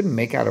 Couldn't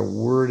make out a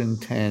word in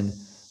 10,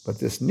 but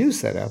this new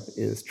setup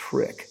is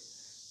trick.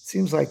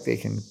 Seems like they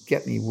can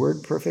get me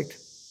word perfect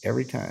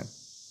every time.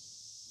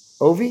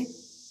 Ovi,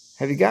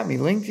 have you got me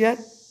linked yet?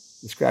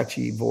 The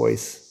scratchy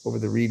voice over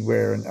the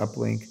readware and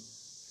uplink.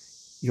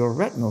 Your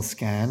retinal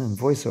scan and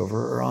voiceover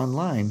are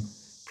online.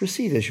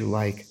 Proceed as you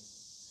like.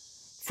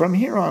 From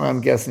here on,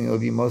 I'm guessing it'll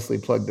be mostly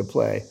plug to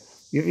play.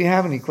 If you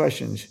have any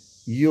questions,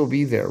 you'll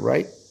be there,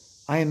 right?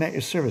 I am at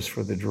your service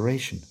for the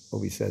duration,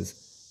 Ovi says.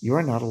 You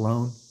are not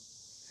alone.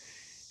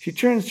 She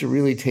turns to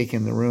really take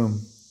in the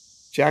room.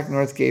 Jack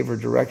North gave her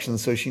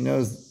directions, so she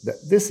knows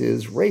that this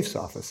is Raif's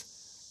office.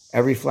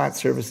 Every flat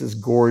surface is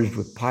gorged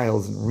with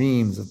piles and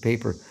reams of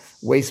paper,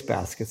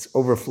 wastebaskets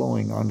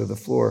overflowing onto the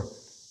floor.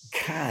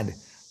 God,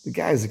 the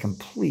guy is a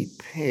complete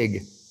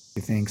pig,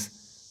 he thinks.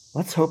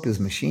 Let's hope his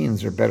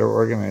machines are better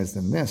organized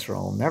than this, or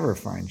I'll never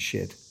find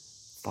shit.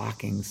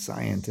 Fucking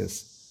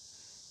scientists.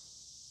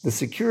 The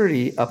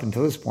security up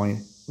until this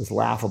point was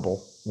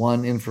laughable.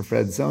 One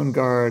infrared zone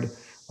guard,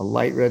 a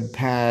light red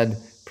pad,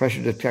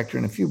 pressure detector,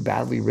 and a few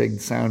badly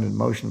rigged sound and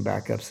motion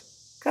backups.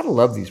 Gotta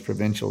love these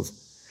provincials.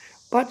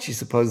 But she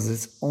supposes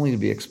it's only to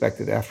be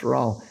expected. After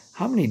all,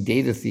 how many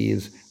data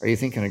thieves are you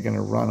thinking are going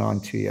to run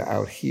onto you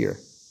out here?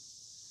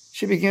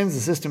 She begins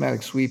a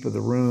systematic sweep of the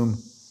room.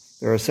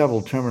 There are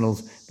several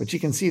terminals, but you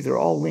can see they're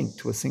all linked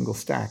to a single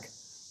stack.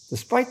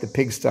 Despite the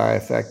pigsty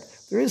effect,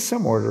 there is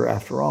some order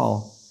after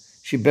all.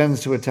 She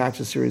bends to attach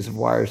a series of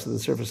wires to the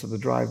surface of the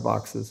drive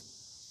boxes.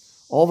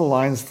 All the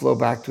lines flow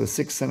back to a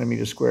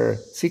 6-centimeter square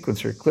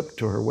sequencer clipped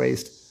to her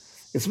waist.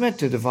 It's meant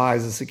to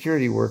devise a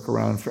security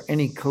workaround for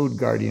any code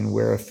guardian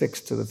wear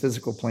affixed to the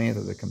physical plane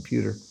of the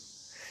computer.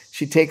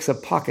 She takes a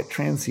pocket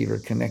transceiver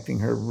connecting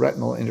her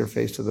retinal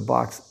interface to the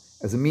box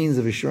as a means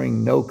of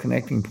assuring no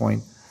connecting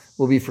point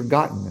will be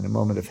forgotten in a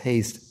moment of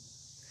haste.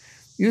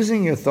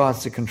 Using your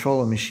thoughts to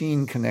control a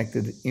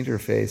machine-connected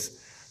interface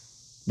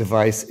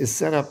device is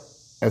set up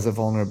as a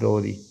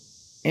vulnerability.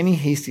 Any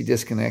hasty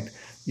disconnect,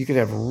 you could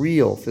have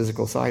real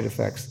physical side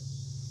effects.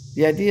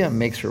 The idea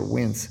makes her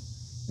wince.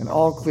 An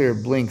all-clear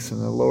blinks in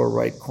the lower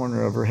right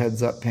corner of her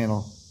heads-up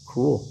panel.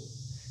 Cool.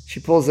 She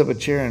pulls up a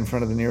chair in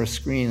front of the nearest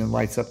screen and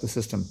lights up the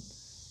system.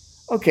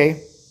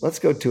 Okay, let's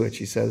go to it,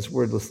 she says,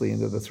 wordlessly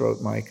into the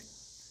throat mic.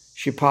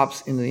 She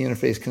pops into the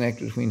interface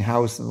connector between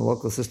house and the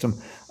local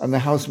system, and the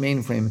house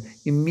mainframe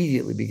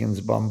immediately begins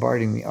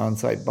bombarding the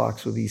on-site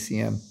box with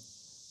ECM.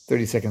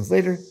 30 seconds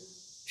later,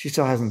 she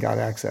still hasn't got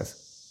access.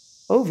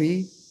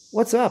 Ovi,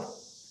 what's up?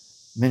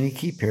 Many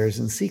key pairs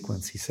in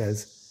sequence, he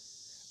says.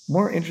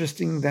 More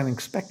interesting than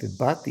expected,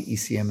 but the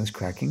ECM is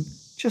cracking.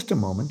 Just a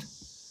moment.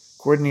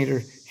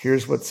 Coordinator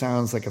hears what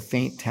sounds like a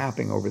faint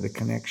tapping over the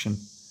connection.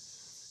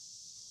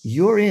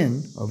 You're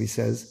in, Ovi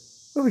says.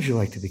 Where would you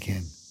like to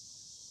begin?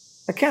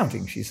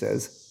 Accounting, she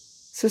says.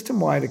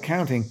 System-wide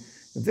accounting.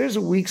 If there's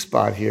a weak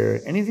spot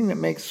here, anything that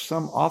makes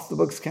some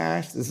off-the-books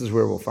cash, this is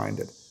where we'll find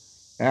it.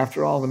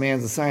 After all, the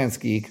man's a science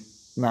geek,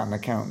 not an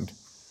accountant.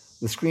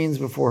 The screens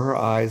before her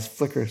eyes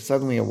flicker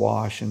suddenly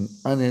awash in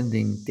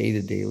unending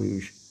data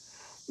deluge.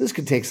 This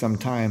could take some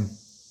time.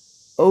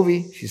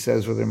 Ovi, she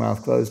says with her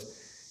mouth closed,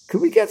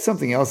 could we get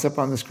something else up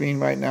on the screen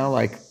right now?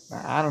 Like,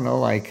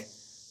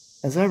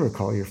 as I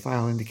recall, your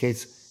file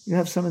indicates you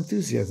have some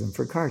enthusiasm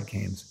for card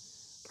games.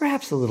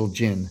 Perhaps a little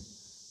gin.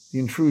 The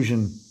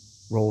intrusion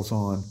rolls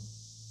on.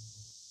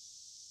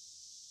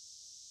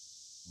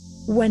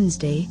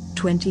 Wednesday,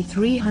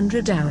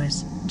 2300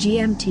 hours,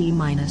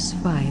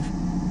 GMT-5.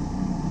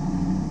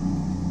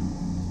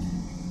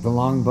 The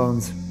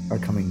Longbones are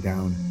coming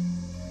down.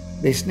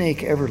 They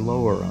snake ever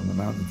lower on the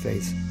mountain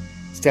face,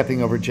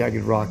 stepping over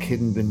jagged rock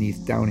hidden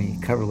beneath downy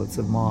coverlets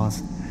of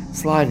moss,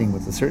 sliding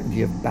with the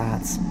certainty of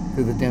bats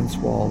through the dense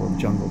wall of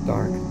jungle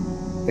dark.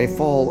 They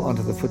fall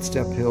onto the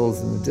footstep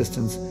hills in the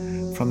distance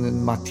from the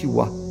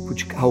Matiwa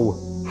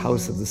Puchkau,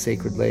 house of the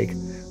sacred lake,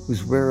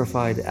 whose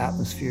rarefied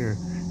atmosphere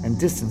and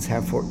distance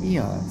have for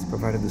eons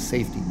provided the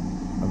safety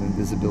of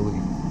invisibility.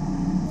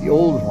 The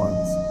old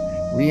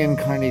ones,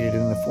 reincarnated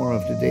in the form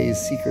of today's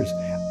seekers,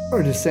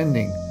 are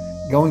descending,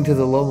 going to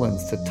the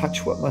lowlands to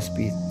touch what must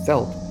be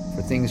felt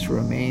for things to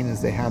remain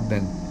as they have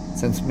been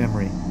since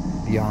memory,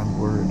 beyond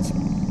words.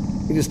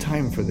 It is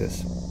time for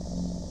this.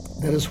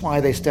 That is why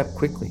they step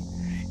quickly,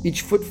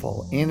 each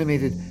footfall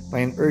animated by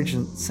an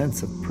urgent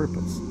sense of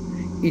purpose.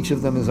 Each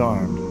of them is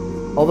armed.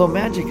 Although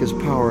magic is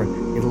power,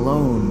 it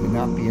alone may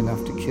not be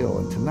enough to kill,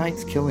 and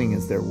tonight's killing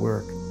is their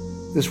work.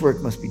 This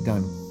work must be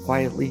done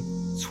quietly,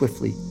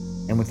 swiftly,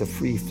 and with a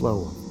free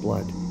flow of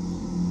blood.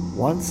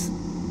 Once,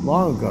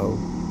 long ago,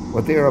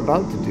 what they are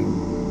about to do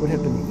would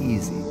have been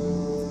easy.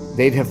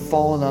 They'd have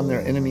fallen on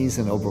their enemies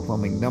in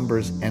overwhelming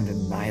numbers and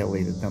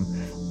annihilated them.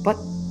 But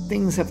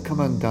things have come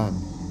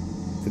undone.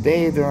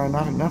 Today there are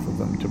not enough of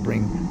them to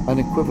bring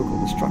unequivocal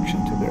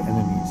destruction to their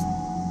enemies.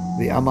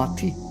 The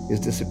Amati is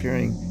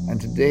disappearing,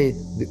 and today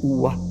the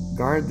Uwa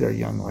guard their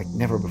young like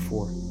never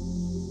before.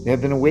 They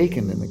have been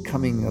awakened in the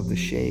coming of the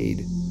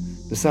shade.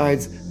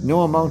 Besides,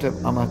 no amount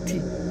of Amati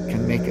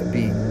can make a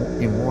being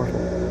immortal.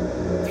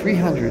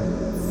 300,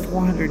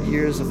 400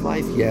 years of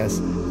life, yes,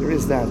 there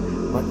is that,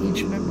 but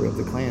each member of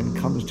the clan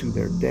comes to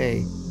their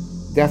day.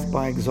 Death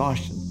by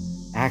exhaustion,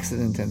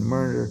 accident, and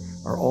murder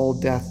are all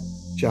death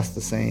just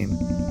the same,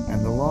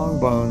 and the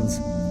Longbones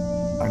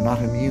are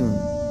not immune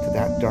to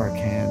that dark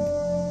hand.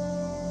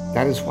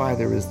 That is why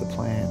there is the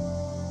plan.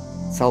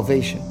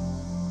 Salvation,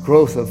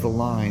 growth of the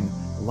line,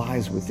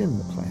 lies within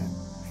the plan,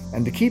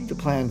 and to keep the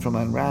plan from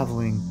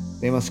unraveling,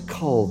 they must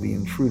cull the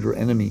intruder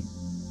enemy.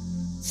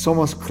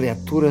 Somos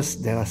criaturas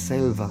de la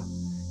selva,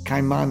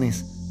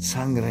 caimanes,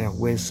 sangre a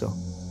hueso.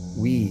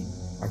 We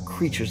are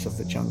creatures of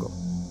the jungle,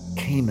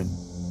 caiman,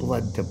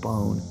 blood to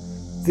bone.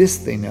 This,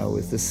 they know,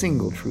 is the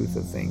single truth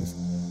of things.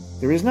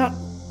 There is not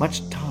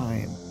much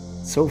time,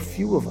 so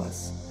few of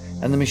us,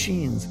 and the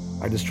machines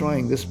are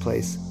destroying this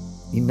place.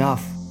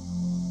 Enough.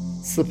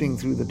 Slipping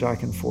through the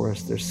darkened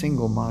forest, their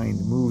single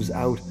mind moves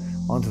out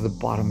onto the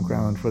bottom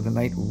ground where the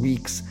night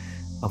reeks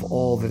of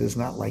all that is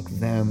not like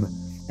them,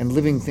 and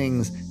living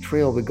things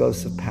trail the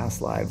ghosts of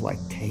past lives like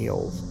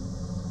tails.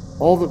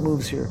 All that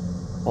moves here,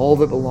 all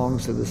that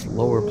belongs to this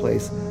lower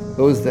place,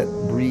 those that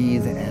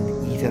breathe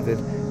and eat of it,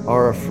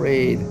 are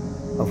afraid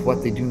of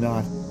what they do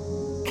not,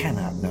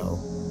 cannot know.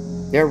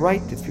 They are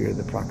right to fear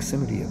the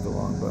proximity of the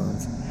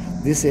Longbones.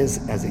 This is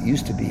as it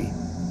used to be.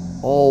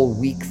 All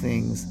weak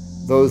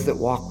things, those that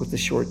walk with the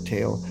short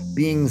tail,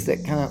 beings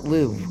that cannot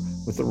live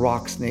with the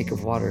rock snake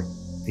of water,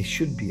 they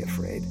should be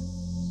afraid.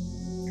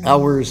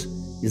 Ours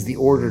is the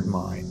ordered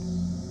mind,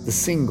 the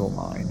single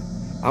mind.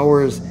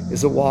 Ours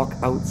is a walk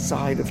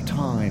outside of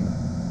time.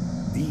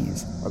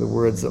 These are the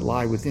words that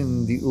lie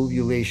within the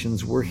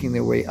ululations working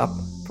their way up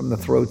from the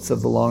throats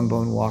of the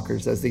Longbone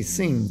walkers as they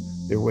sing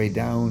their way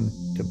down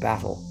to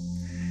battle.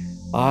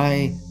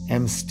 I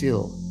am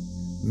still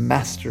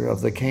master of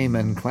the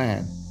Cayman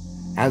clan,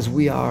 as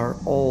we are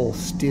all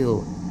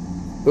still.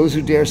 Those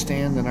who dare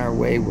stand in our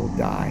way will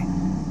die.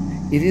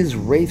 It is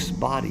Raif's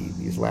body,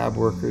 these lab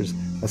workers,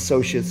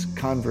 associates,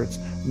 converts,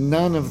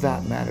 none of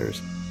that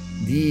matters.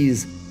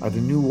 These are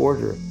the new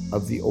order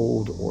of the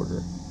old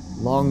order.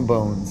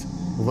 Longbones,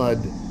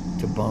 blood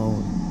to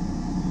bone.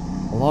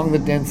 Along the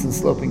dense and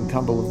sloping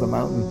tumble of the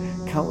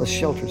mountain, countless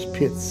shelters,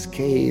 pits,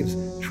 caves,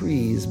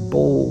 trees,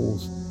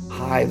 bowls,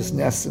 hives,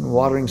 nests, and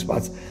watering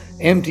spots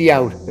empty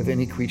out of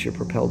any creature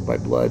propelled by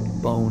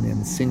blood, bone,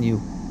 and sinew,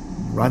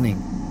 running.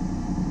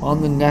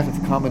 On the net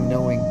of common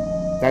knowing,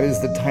 that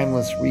is the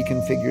timeless,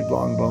 reconfigured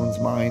Longbone's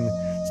mind,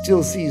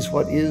 still sees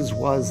what is,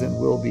 was, and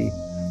will be.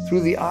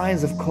 Through the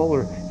eyes of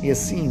Kohler, he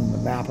has seen the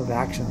map of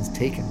actions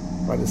taken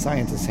by the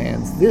scientist's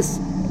hands. This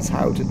is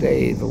how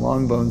today the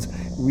Longbone's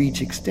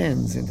reach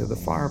extends into the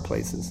far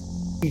places.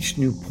 Each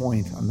new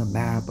point on the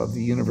map of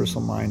the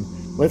universal mind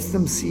lets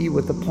them see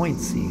what the point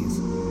sees,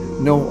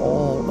 know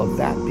all of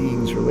that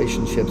being's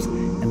relationships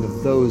and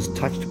of those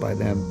touched by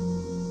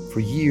them. For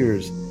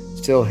years,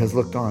 Still has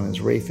looked on as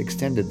Raif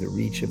extended the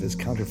reach of his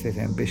counterfeit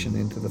ambition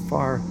into the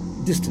far,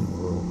 distant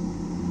world.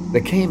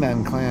 The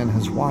Cayman clan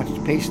has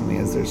watched patiently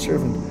as their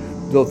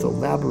servant built a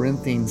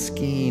labyrinthine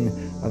skein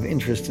of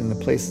interest in the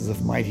places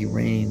of mighty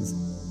reigns.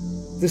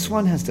 This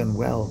one has done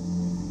well,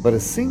 but a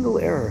single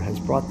error has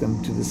brought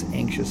them to this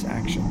anxious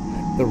action.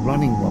 The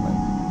running woman,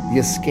 the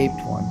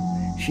escaped one.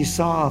 She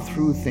saw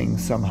through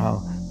things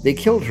somehow. They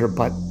killed her,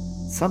 but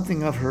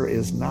something of her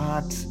is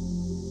not.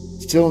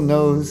 Still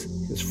knows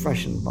his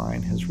freshened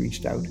vine has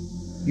reached out,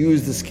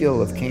 used the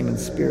skill of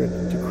Cayman's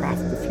spirit to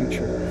craft the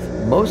future.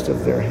 Most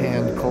of their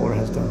hand Kohler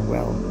has done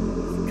well.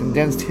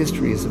 Condensed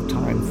histories of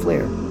time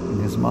flare in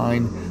his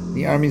mind,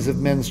 the armies of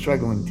men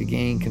struggling to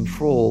gain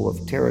control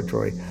of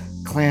territory,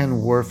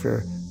 clan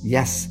warfare.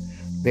 Yes,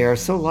 they are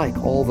so like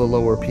all the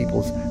lower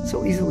peoples,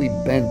 so easily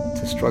bent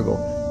to struggle.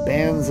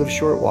 Bands of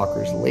short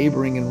walkers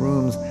laboring in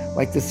rooms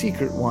like the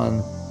secret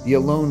one the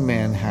alone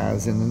man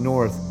has in the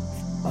north.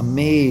 A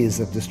maze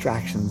of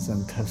distractions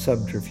and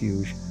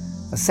subterfuge.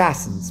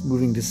 Assassins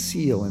moving to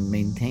seal and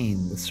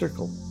maintain the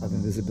circle of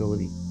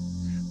invisibility.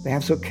 They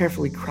have so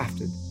carefully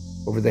crafted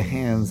over the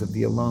hands of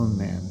the alone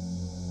man.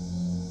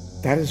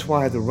 That is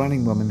why the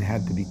running woman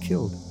had to be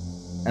killed,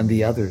 and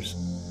the others,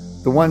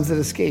 the ones that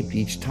escaped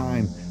each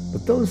time.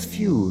 But those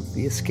few,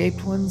 the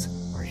escaped ones,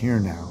 are here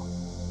now.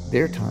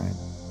 Their time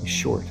is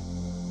short.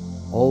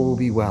 All will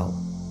be well.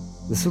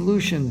 The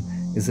solution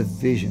is a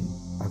vision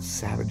of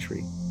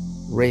savagery.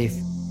 Raif,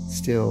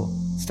 still,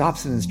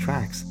 stops in his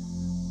tracks,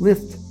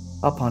 lift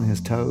up on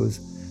his toes,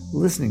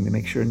 listening to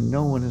make sure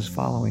no one is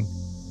following.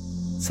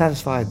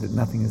 Satisfied that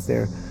nothing is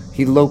there,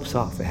 he lopes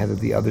off ahead of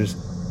the others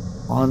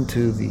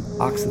onto the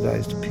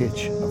oxidized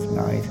pitch of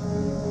night.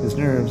 His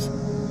nerves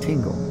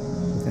tingle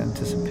with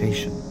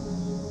anticipation.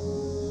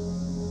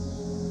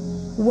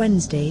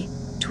 Wednesday,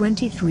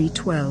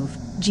 23:12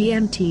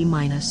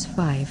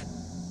 GMT-5.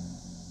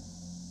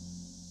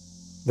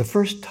 The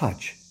first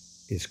touch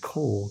is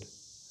cold.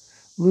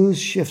 Luz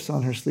shifts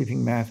on her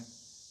sleeping mat.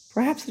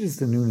 Perhaps it is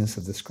the newness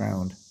of this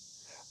ground.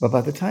 But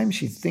by the time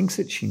she thinks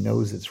it, she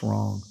knows it's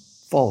wrong.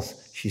 False.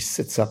 She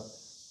sits up.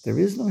 There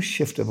is no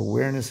shift of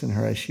awareness in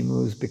her as she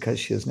moves because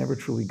she has never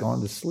truly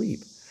gone to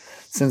sleep.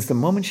 Since the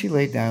moment she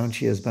lay down,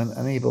 she has been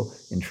unable,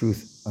 in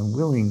truth,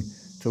 unwilling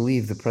to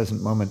leave the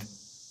present moment.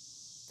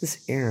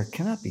 This air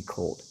cannot be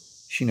cold.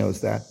 She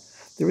knows that.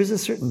 There is a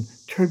certain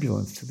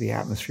turbulence to the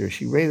atmosphere.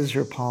 She raises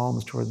her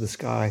palms toward the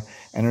sky,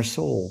 and her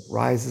soul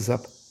rises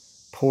up,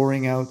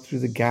 pouring out through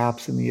the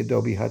gaps in the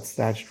adobe hut's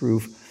thatched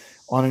roof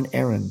on an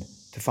errand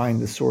to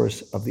find the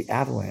source of the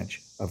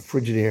avalanche of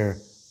frigid air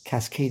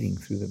cascading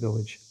through the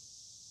village.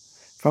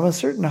 From a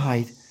certain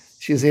height,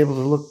 she is able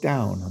to look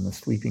down on the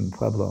sleeping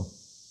pueblo.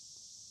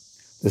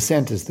 The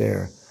scent is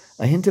there,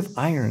 a hint of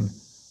iron.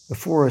 The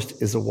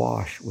forest is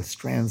awash with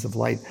strands of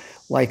light,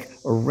 like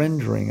a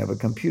rendering of a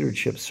computer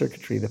chip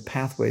circuitry. The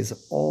pathways of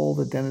all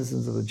the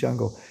denizens of the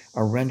jungle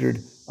are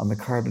rendered on the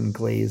carbon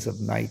glaze of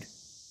night.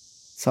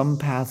 Some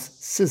paths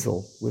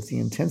sizzle with the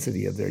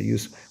intensity of their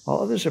use, while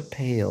others are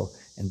pale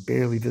and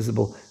barely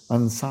visible,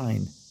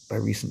 unsigned by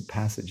recent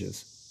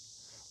passages.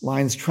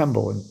 Lines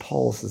tremble and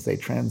pulse as they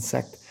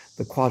transect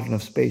the quadrant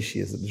of space she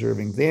is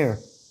observing. There,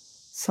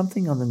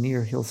 something on the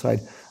near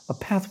hillside, a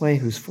pathway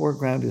whose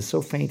foreground is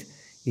so faint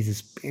it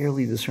is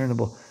barely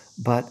discernible,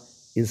 but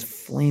is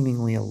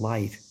flamingly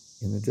alight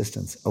in the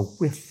distance. A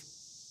whiff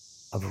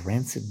of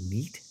rancid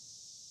meat?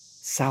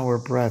 Sour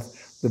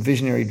breath. The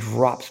visionary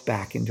drops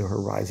back into her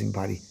rising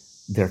body.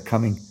 They're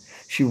coming.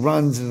 She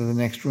runs into the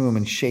next room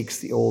and shakes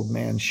the old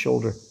man's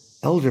shoulder.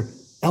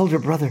 Elder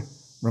brother.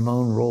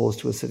 Ramon rolls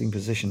to a sitting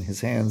position.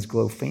 His hands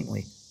glow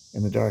faintly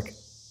in the dark.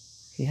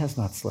 He has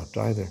not slept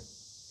either.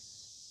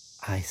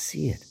 I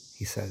see it,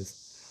 he says.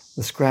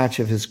 The scratch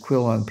of his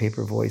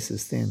quill-on-paper voice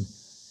is thin.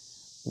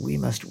 We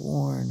must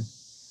warn.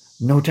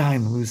 No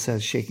time, Luz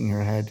says, shaking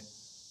her head.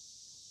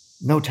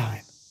 No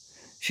time.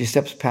 She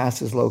steps past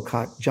his low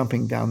cot,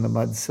 jumping down the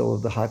mud sill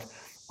of the hut,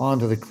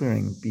 onto the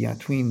clearing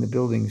between the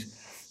buildings.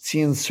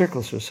 She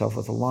encircles herself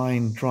with a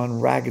line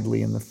drawn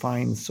raggedly in the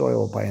fine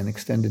soil by an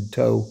extended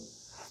toe.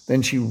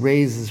 Then she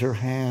raises her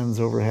hands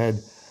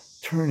overhead,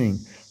 turning,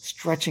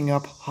 stretching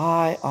up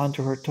high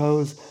onto her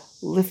toes,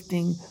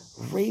 lifting,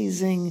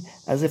 raising,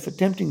 as if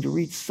attempting to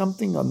reach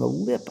something on the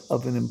lip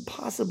of an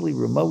impossibly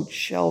remote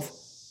shelf,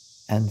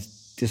 and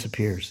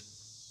disappears.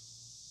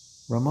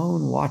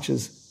 Ramon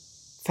watches,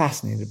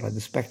 fascinated by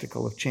the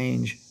spectacle of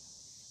change.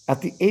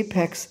 At the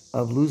apex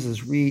of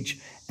Luz's reach,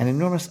 an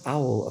enormous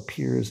owl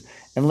appears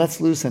and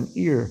lets loose an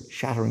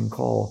ear-shattering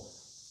call.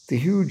 The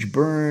huge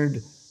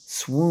bird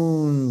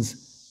swoons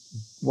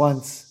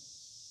once,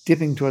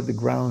 dipping toward the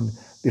ground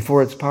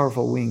before its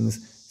powerful wings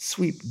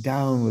sweep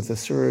down with a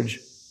surge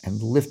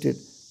and lift it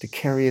to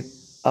carry it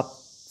up,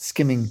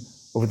 skimming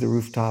over the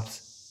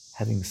rooftops,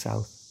 heading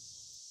south.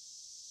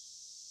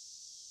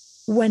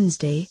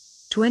 Wednesday,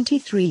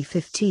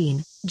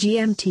 23:15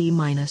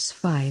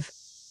 GMT-5.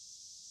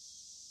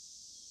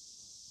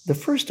 The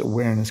first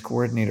awareness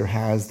coordinator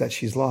has that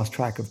she's lost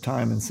track of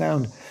time and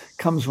sound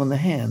comes when the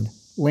hand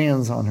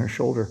lands on her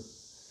shoulder.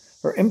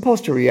 Her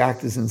impulse to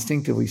react is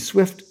instinctively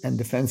swift and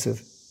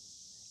defensive.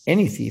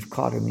 Any thief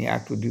caught in the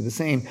act would do the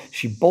same.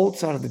 She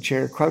bolts out of the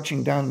chair,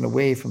 crouching down and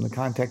away from the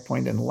contact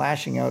point and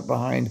lashing out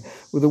behind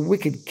with a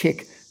wicked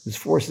kick whose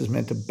force is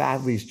meant to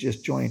badly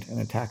disjoint an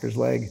attacker's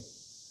leg.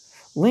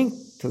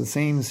 Linked to the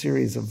same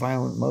series of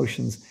violent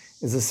motions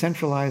is a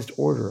centralized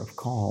order of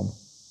calm.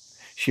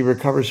 She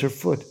recovers her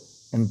foot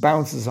and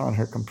bounces on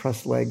her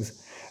compressed legs,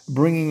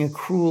 bringing a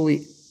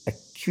cruelly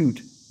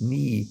acute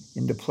knee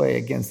into play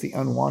against the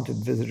unwanted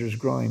visitor's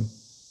groin.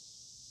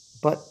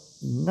 But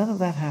none of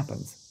that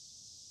happens.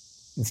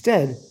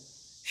 Instead,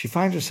 she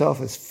finds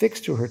herself as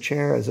fixed to her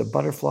chair as a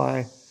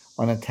butterfly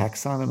on a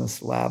taxonomous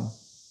slab.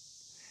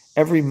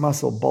 Every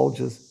muscle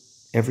bulges,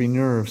 every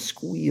nerve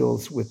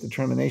squeals with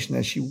determination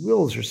as she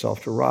wills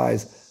herself to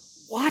rise.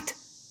 What?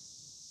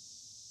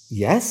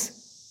 Yes?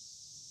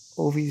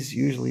 Ovi's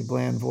usually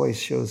bland voice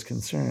shows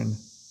concern.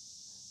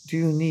 Do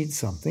you need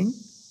something?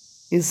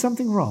 Is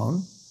something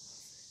wrong?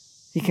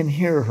 He can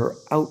hear her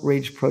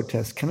outraged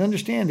protest, can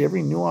understand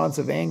every nuance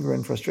of anger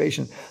and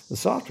frustration. The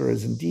software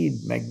is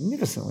indeed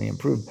magnificently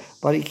improved,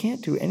 but he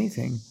can't do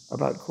anything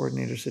about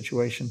Coordinator's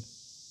situation.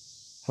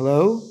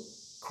 Hello,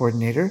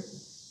 Coordinator?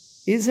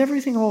 Is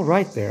everything all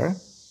right there?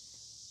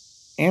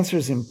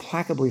 Answer's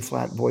implacably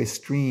flat voice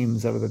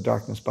streams out of the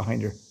darkness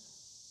behind her.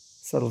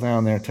 Settle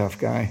down there, tough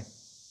guy.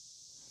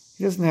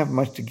 He doesn't have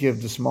much to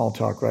give to small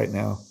talk right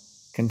now.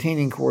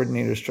 Containing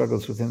Coordinator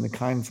struggles within the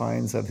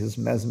confines of his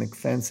mesmic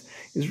fence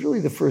is really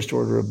the first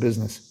order of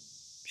business.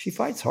 She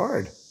fights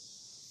hard.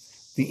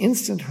 The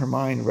instant her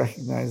mind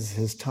recognizes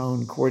his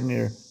tone,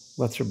 Coordinator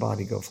lets her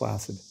body go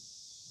flaccid.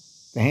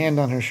 The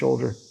hand on her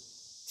shoulder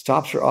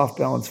stops her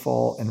off-balance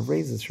fall and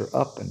raises her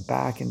up and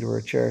back into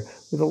her chair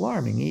with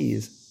alarming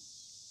ease.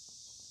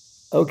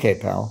 Okay,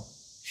 pal,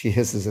 she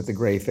hisses at the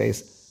gray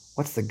face.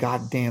 What's the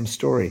goddamn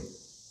story?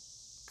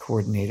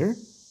 Coordinator,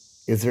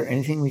 is there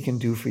anything we can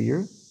do for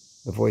you?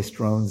 The voice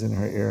drones in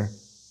her ear.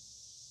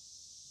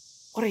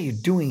 What are you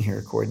doing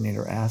here?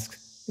 Coordinator asks.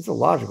 It's a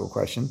logical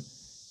question.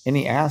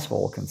 Any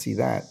asshole can see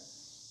that.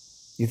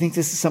 You think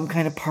this is some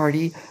kind of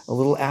party, a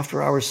little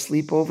after-hours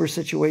sleepover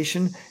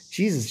situation?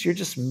 Jesus, you're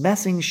just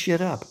messing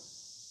shit up.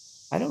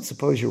 I don't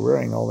suppose you're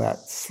wearing all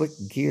that slick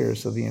gear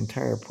so the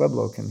entire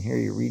Pueblo can hear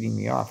you reading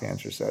me off,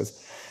 Answer says.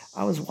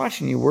 I was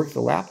watching you work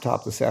the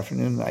laptop this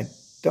afternoon, and I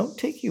don't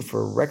take you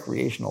for a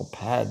recreational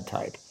pad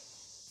type.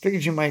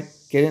 Figured you might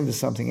get into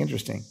something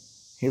interesting.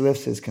 He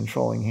lifts his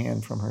controlling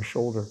hand from her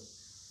shoulder.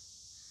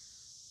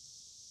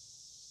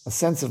 A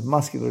sense of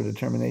muscular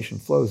determination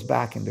flows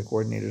back into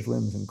Coordinator's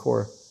limbs and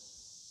core.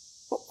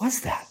 What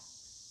was that?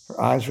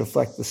 Her eyes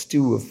reflect the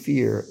stew of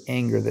fear,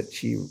 anger that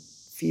she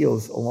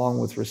feels along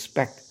with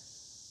respect.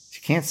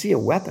 She can't see a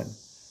weapon.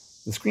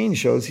 The screen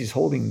shows he's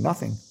holding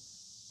nothing.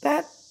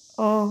 That,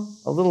 a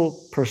little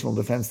personal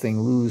defense thing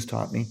Luz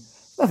taught me.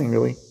 Nothing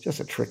really, just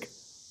a trick.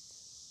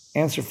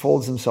 Answer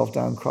folds himself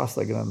down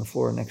cross-legged on the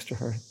floor next to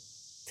her,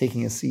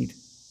 taking a seat.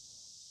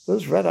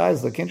 Those red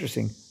eyes look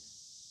interesting.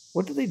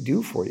 What do they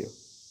do for you?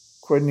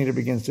 Coordinator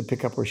begins to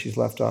pick up where she's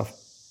left off.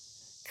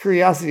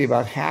 Curiosity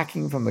about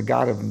hacking from the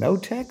god of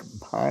no-tech?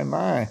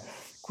 My.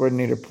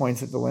 Coordinator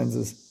points at the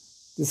lenses.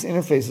 This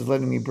interface is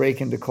letting me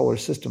break into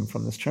Kohler's system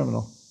from this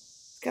terminal.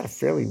 It's got a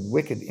fairly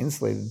wicked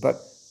insulated,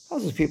 but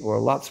houses people are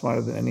a lot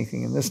smarter than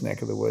anything in this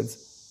neck of the woods.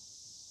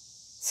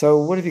 So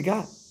what have you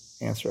got?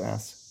 Answer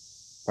asks.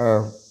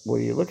 What are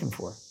you looking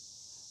for?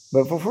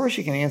 But before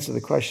she can answer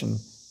the question,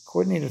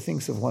 Coordinator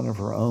thinks of one of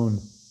her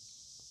own.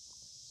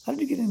 How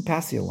did you get in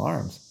past the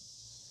alarms?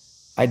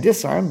 I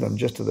disarmed them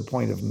just to the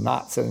point of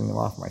not setting them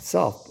off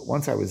myself, but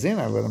once I was in,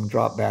 I let them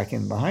drop back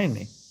in behind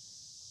me.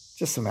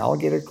 Just some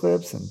alligator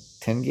clips and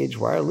 10-gauge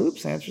wire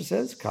loops, Answer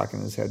says,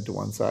 cocking his head to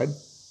one side.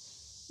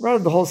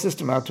 Routed the whole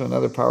system out to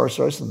another power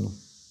source and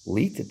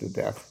leaked it to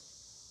death.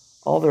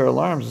 All their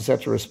alarms are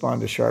set to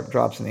respond to sharp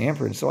drops in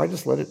amperage, so I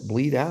just let it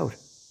bleed out.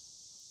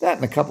 That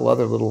and a couple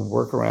other little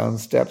workaround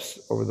steps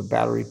over the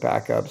battery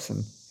backups,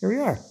 and here we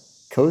are,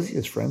 cozy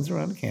as friends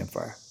around a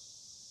campfire.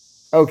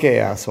 Okay,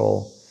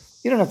 asshole,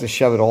 you don't have to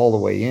shove it all the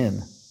way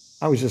in.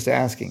 I was just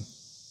asking.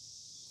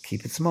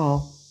 Keep it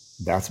small.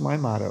 That's my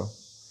motto.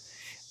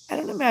 I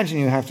don't imagine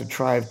you have to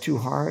try too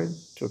hard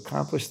to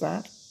accomplish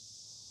that.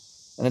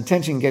 An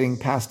attention-getting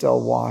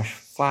pastel wash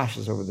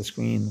flashes over the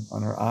screen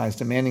on her eyes,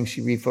 demanding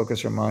she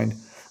refocus her mind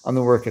on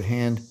the work at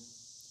hand.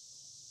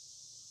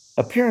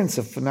 Appearance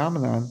of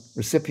phenomenon,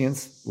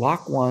 recipients,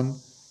 lock 1,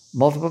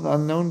 multiple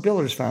unknown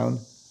billers found,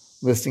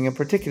 listing of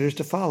particulars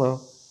to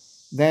follow,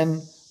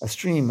 then a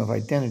stream of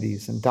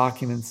identities and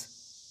documents,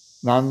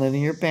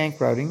 nonlinear bank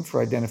routing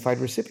for identified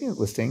recipient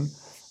listing,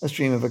 a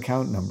stream of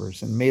account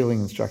numbers and mailing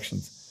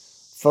instructions,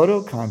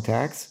 photo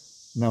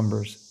contacts,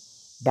 numbers,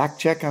 back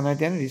check on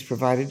identities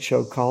provided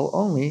show call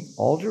only,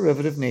 all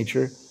derivative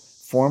nature,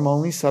 form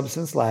only,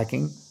 substance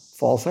lacking,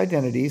 false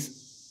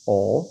identities,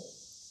 all.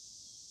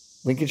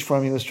 Linkage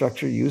formula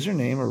structure,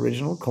 username,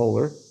 original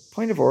Kohler,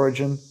 point of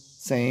origin,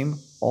 same,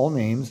 all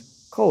names,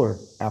 Kohler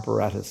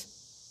apparatus.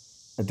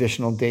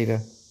 Additional data,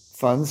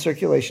 funds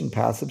circulation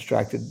path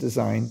subtracted,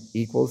 design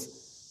equals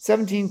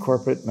 17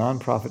 corporate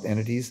non-profit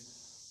entities,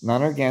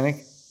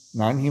 non-organic,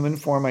 non-human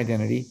form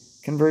identity,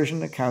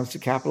 conversion accounts to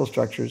capital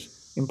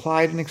structures,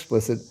 implied and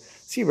explicit.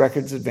 See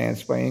records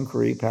advanced by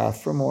inquiry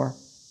path for more.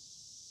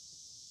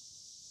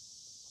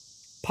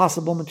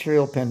 Possible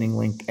material pending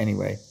linked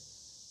anyway.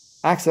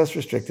 Access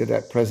restricted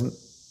at present.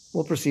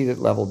 Will proceed at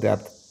level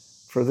depth.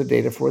 Further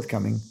data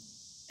forthcoming.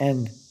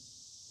 End.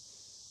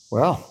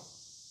 Well,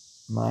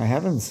 my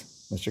heavens,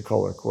 Mr.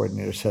 Kohler,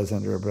 coordinator says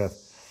under her breath.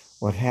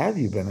 What have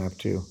you been up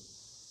to?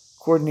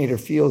 Coordinator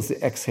feels the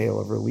exhale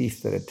of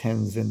relief that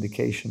attends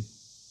vindication.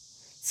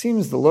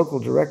 Seems the local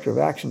director of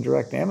Action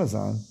Direct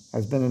Amazon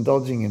has been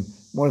indulging in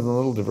more than a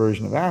little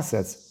diversion of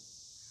assets.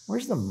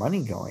 Where's the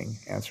money going?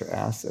 Answer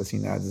asks as he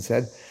nods his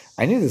head.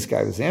 I knew this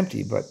guy was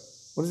empty, but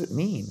what does it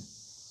mean?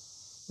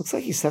 Looks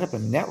like he set up a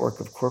network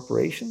of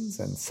corporations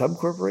and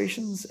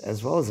sub-corporations,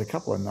 as well as a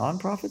couple of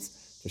non-profits,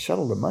 to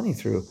shuttle the money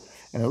through.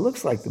 And it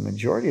looks like the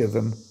majority of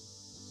them...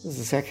 Just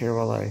a sec here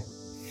while I...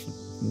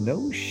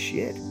 No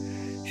shit.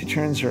 She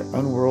turns her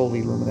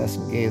unworldly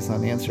luminescent gaze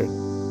unanswered.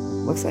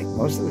 Looks like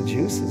most of the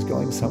juice is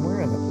going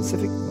somewhere in the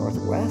Pacific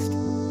Northwest.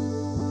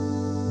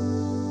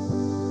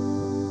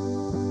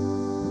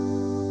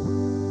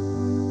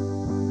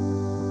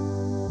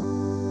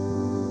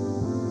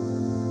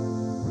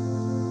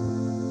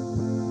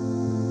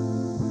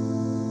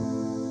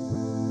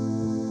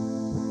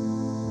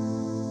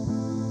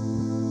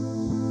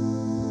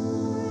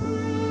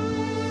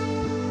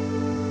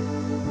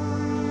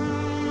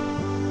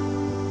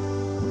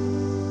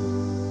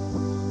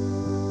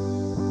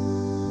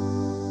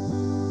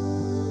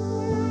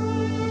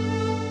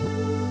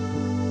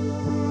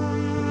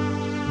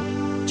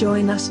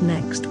 Join us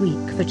next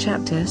week for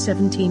Chapter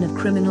 17 of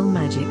Criminal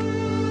Magic.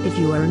 If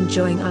you are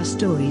enjoying our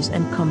stories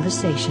and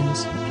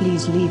conversations,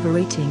 please leave a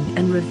rating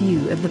and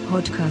review of the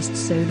podcast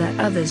so that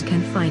others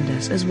can find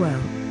us as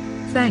well.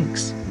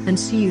 Thanks, and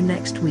see you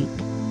next week.